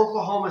at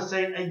Oklahoma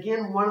State.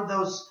 Again, one of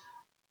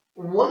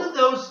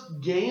those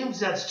games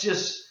that's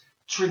just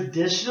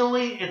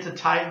traditionally it's a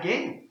tight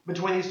game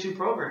between these two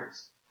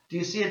programs. Do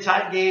you see a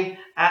tight game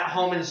at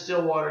home in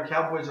Stillwater?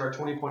 Cowboys are a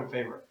 20-point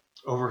favorite.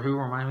 Over who,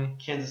 remind me?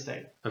 Kansas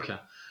State. Okay.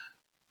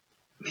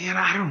 Man,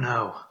 I don't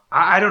know.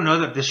 I don't know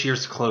that this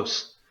year's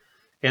close.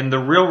 And the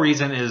real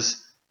reason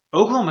is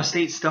Oklahoma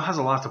State still has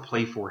a lot to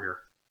play for here.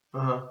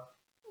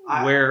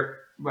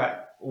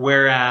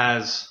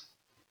 Whereas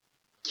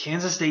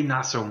Kansas State,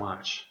 not so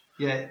much.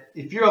 Yeah,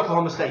 if you're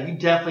Oklahoma State, you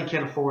definitely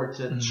can't afford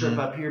to trip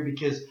up here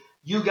because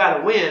you got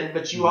to win,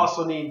 but you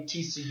also need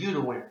TCU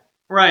to win.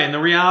 Right, and the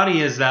reality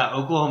is that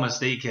Oklahoma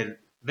State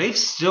they've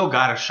still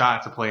got a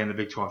shot to play in the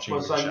Big 12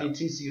 championship. Well, so I need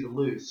TCU to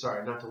lose.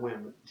 Sorry, not to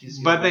win, but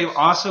TCU. But they've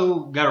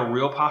also got a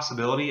real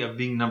possibility of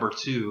being number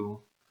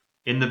 2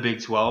 in the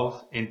Big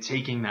 12 and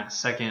taking that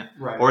second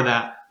or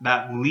that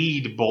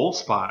lead bowl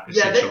spot.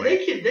 Essentially. Yeah,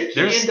 they can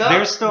there's, end up.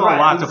 There's still a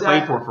lot to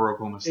play for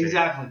Oklahoma State.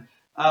 Exactly.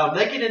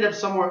 They can end up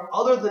somewhere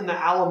other than the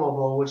Alamo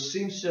Bowl, which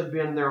seems to have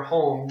been their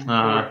home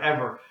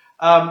forever.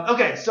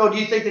 Okay, so do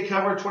you think they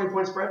cover a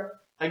 20-point spread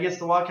against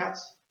the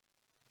Wildcats?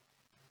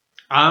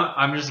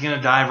 I'm just going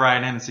to dive right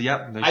in and say,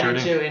 yep, they sure do.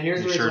 I do too, and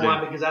here's the reason why,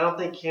 do. because I don't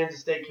think Kansas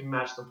State can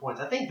match the points.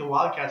 I think the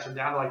Wildcats are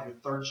down to like their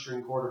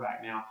third-string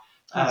quarterback now.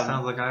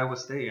 Sounds like Iowa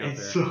State out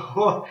there. So,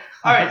 all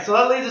right, so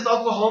that leads us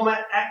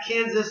Oklahoma at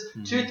Kansas,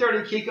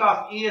 2:30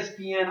 kickoff,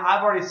 ESPN.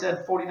 I've already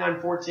said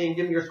 49-14.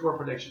 Give me your score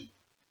prediction.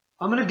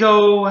 I'm going to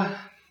go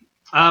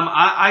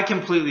I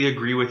completely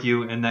agree with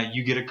you in that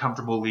you get a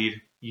comfortable lead.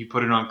 You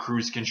put it on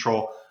cruise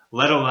control.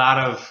 Let a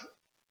lot of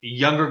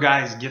younger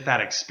guys get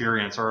that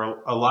experience,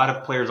 or a lot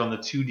of players on the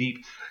 2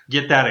 deep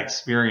get that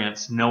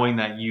experience, knowing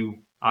that you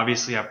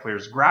obviously have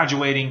players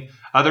graduating,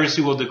 others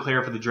who will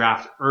declare for the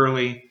draft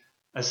early.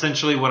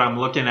 Essentially what I'm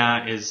looking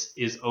at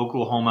is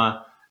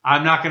Oklahoma.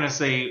 I'm not going to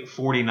say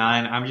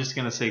 49. I'm just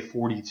going to say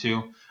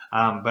 42.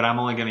 But I'm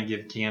only going to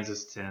give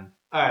Kansas 10.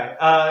 All right.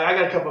 I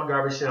got a couple of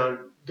garbage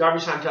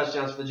time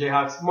touchdowns for the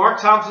Jayhawks. Mark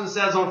Thompson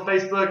says on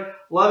Facebook,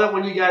 love it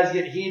when you guys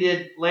get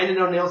heated. Landon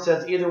O'Neill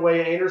says either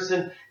way,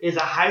 Anderson is a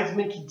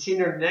Heisman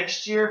contender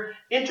next year.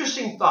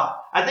 Interesting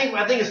thought. I think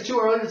it's too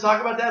early to talk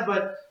about that,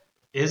 but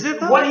is it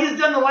though? What he's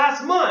done the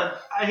last month,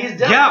 he's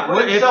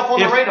definitely put himself on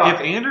the radar.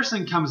 If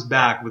Anderson comes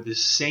back with the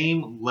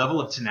same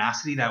level of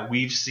tenacity that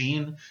we've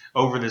seen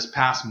over this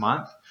past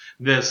month,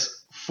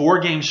 this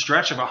 4-game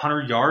stretch of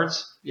 100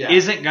 yards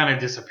isn't going to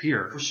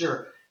disappear. For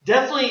sure.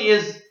 Definitely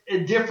is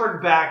a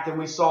different back than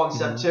we saw in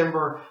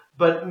September.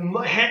 but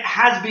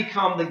has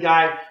become the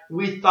guy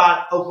we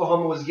thought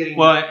Oklahoma was getting.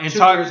 Well, and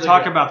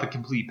talk about the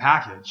complete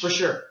package. For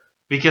sure.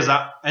 Because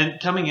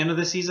coming into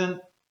the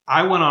season,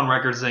 I went on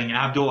record saying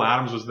Abdul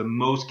Adams was the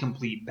most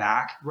complete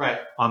back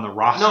on the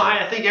roster. No,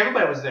 I think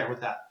everybody was there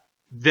with that.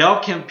 They'll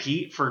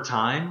compete for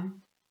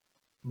time,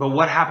 but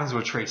what happens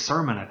with Trey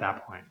Sermon at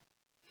that point?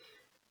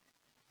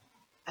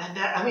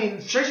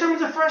 And Trey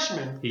Sermon's a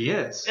freshman. He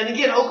is. And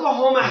again,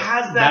 Oklahoma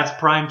has that. That's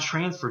prime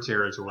transfer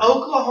territory.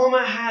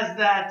 Oklahoma has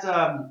that,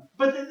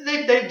 but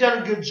they've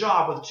done a good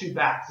job with 2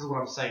 backs, is what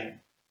I'm saying.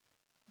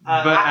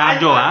 But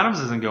Abdul Adams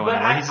isn't going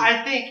anywhere.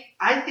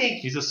 I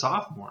think he's a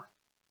sophomore.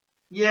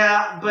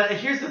 Yeah, but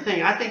here's the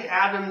thing. I think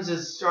Adams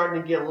is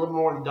starting to get a little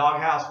more in the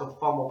doghouse with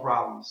fumble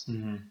problems.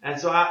 Mm-hmm.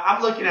 And so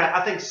I'm looking at,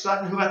 I think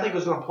Sutton, who I think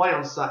was going to play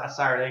on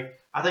Saturday,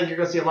 I think you're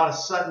going to see a lot of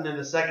Sutton in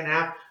the second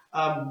half.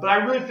 But I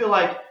really feel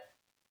like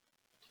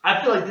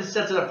this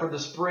sets it up for the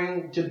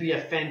spring to be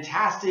a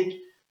fantastic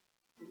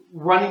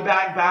running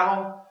back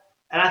battle.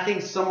 And I think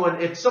if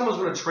someone's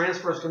going to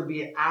transfer, it's going to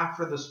be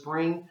after the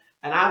spring.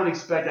 And I would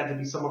expect that to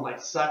be someone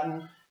like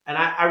Sutton. And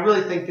I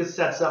really think this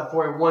sets up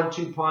for a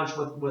 1-2 punch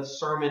with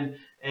Sermon.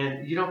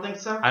 And you don't think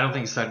so? I don't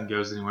think Sutton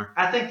goes anywhere.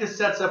 I think this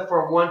sets up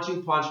for a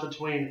 1-2 punch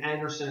between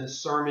Anderson and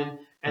Sermon.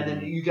 And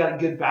then you got a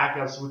good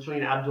backups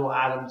between Abdul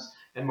Adams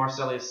and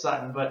Marcellus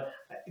Sutton. But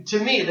to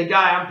me, the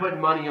guy I'm putting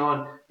money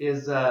on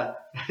is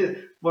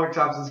Mark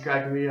Thompson's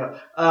cracking me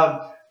up.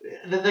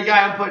 The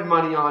guy I'm putting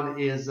money on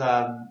is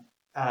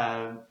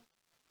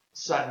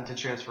Sutton to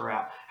transfer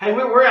out. Hey,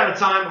 we're out of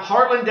time.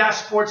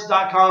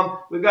 Heartland-sports.com.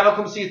 We've got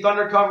Oklahoma City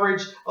Thunder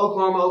coverage,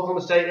 Oklahoma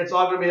State. It's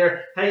all going to be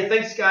there. Hey,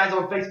 thanks, guys,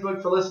 on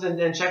Facebook for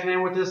listening and checking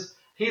in with us.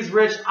 He's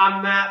Rich.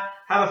 I'm Matt.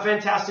 Have a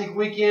fantastic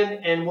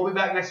weekend, and we'll be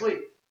back next week.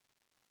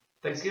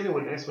 Thanksgiving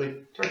week next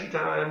week. Turkey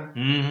time.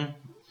 Mm-hmm.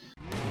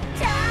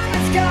 Time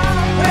has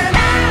come when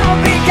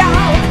I'll be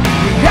gone.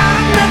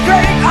 I'm the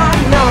great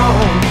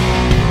unknown.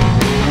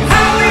 I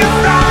will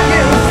fly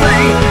and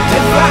free,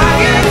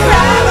 defying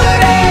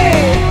gravity.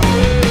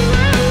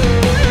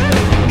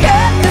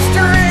 Cut the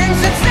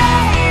strings and say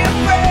a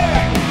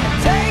prayer.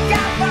 Take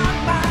off on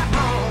my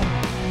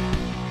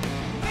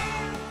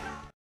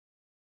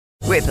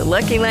own. With the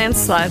Lucky Land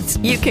Slots,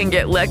 you can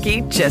get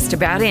lucky just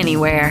about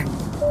anywhere.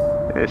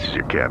 This is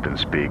your captain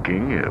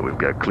speaking. We've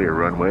got clear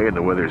runway and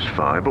the weather's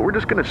fine, but we're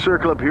just going to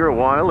circle up here a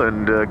while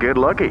and get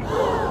lucky.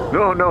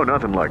 No,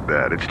 nothing like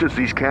that. It's just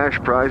these cash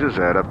prizes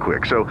add up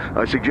quick. So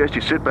I suggest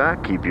you sit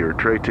back, keep your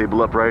tray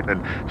table upright,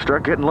 and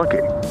start getting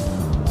lucky.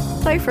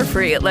 Play for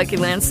free at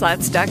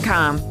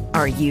LuckyLandSlots.com.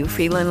 Are you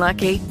feeling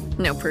lucky?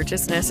 No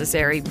purchase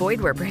necessary.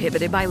 Void where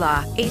prohibited by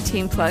law.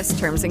 18+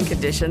 terms and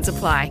conditions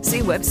apply. See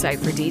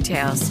website for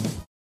details.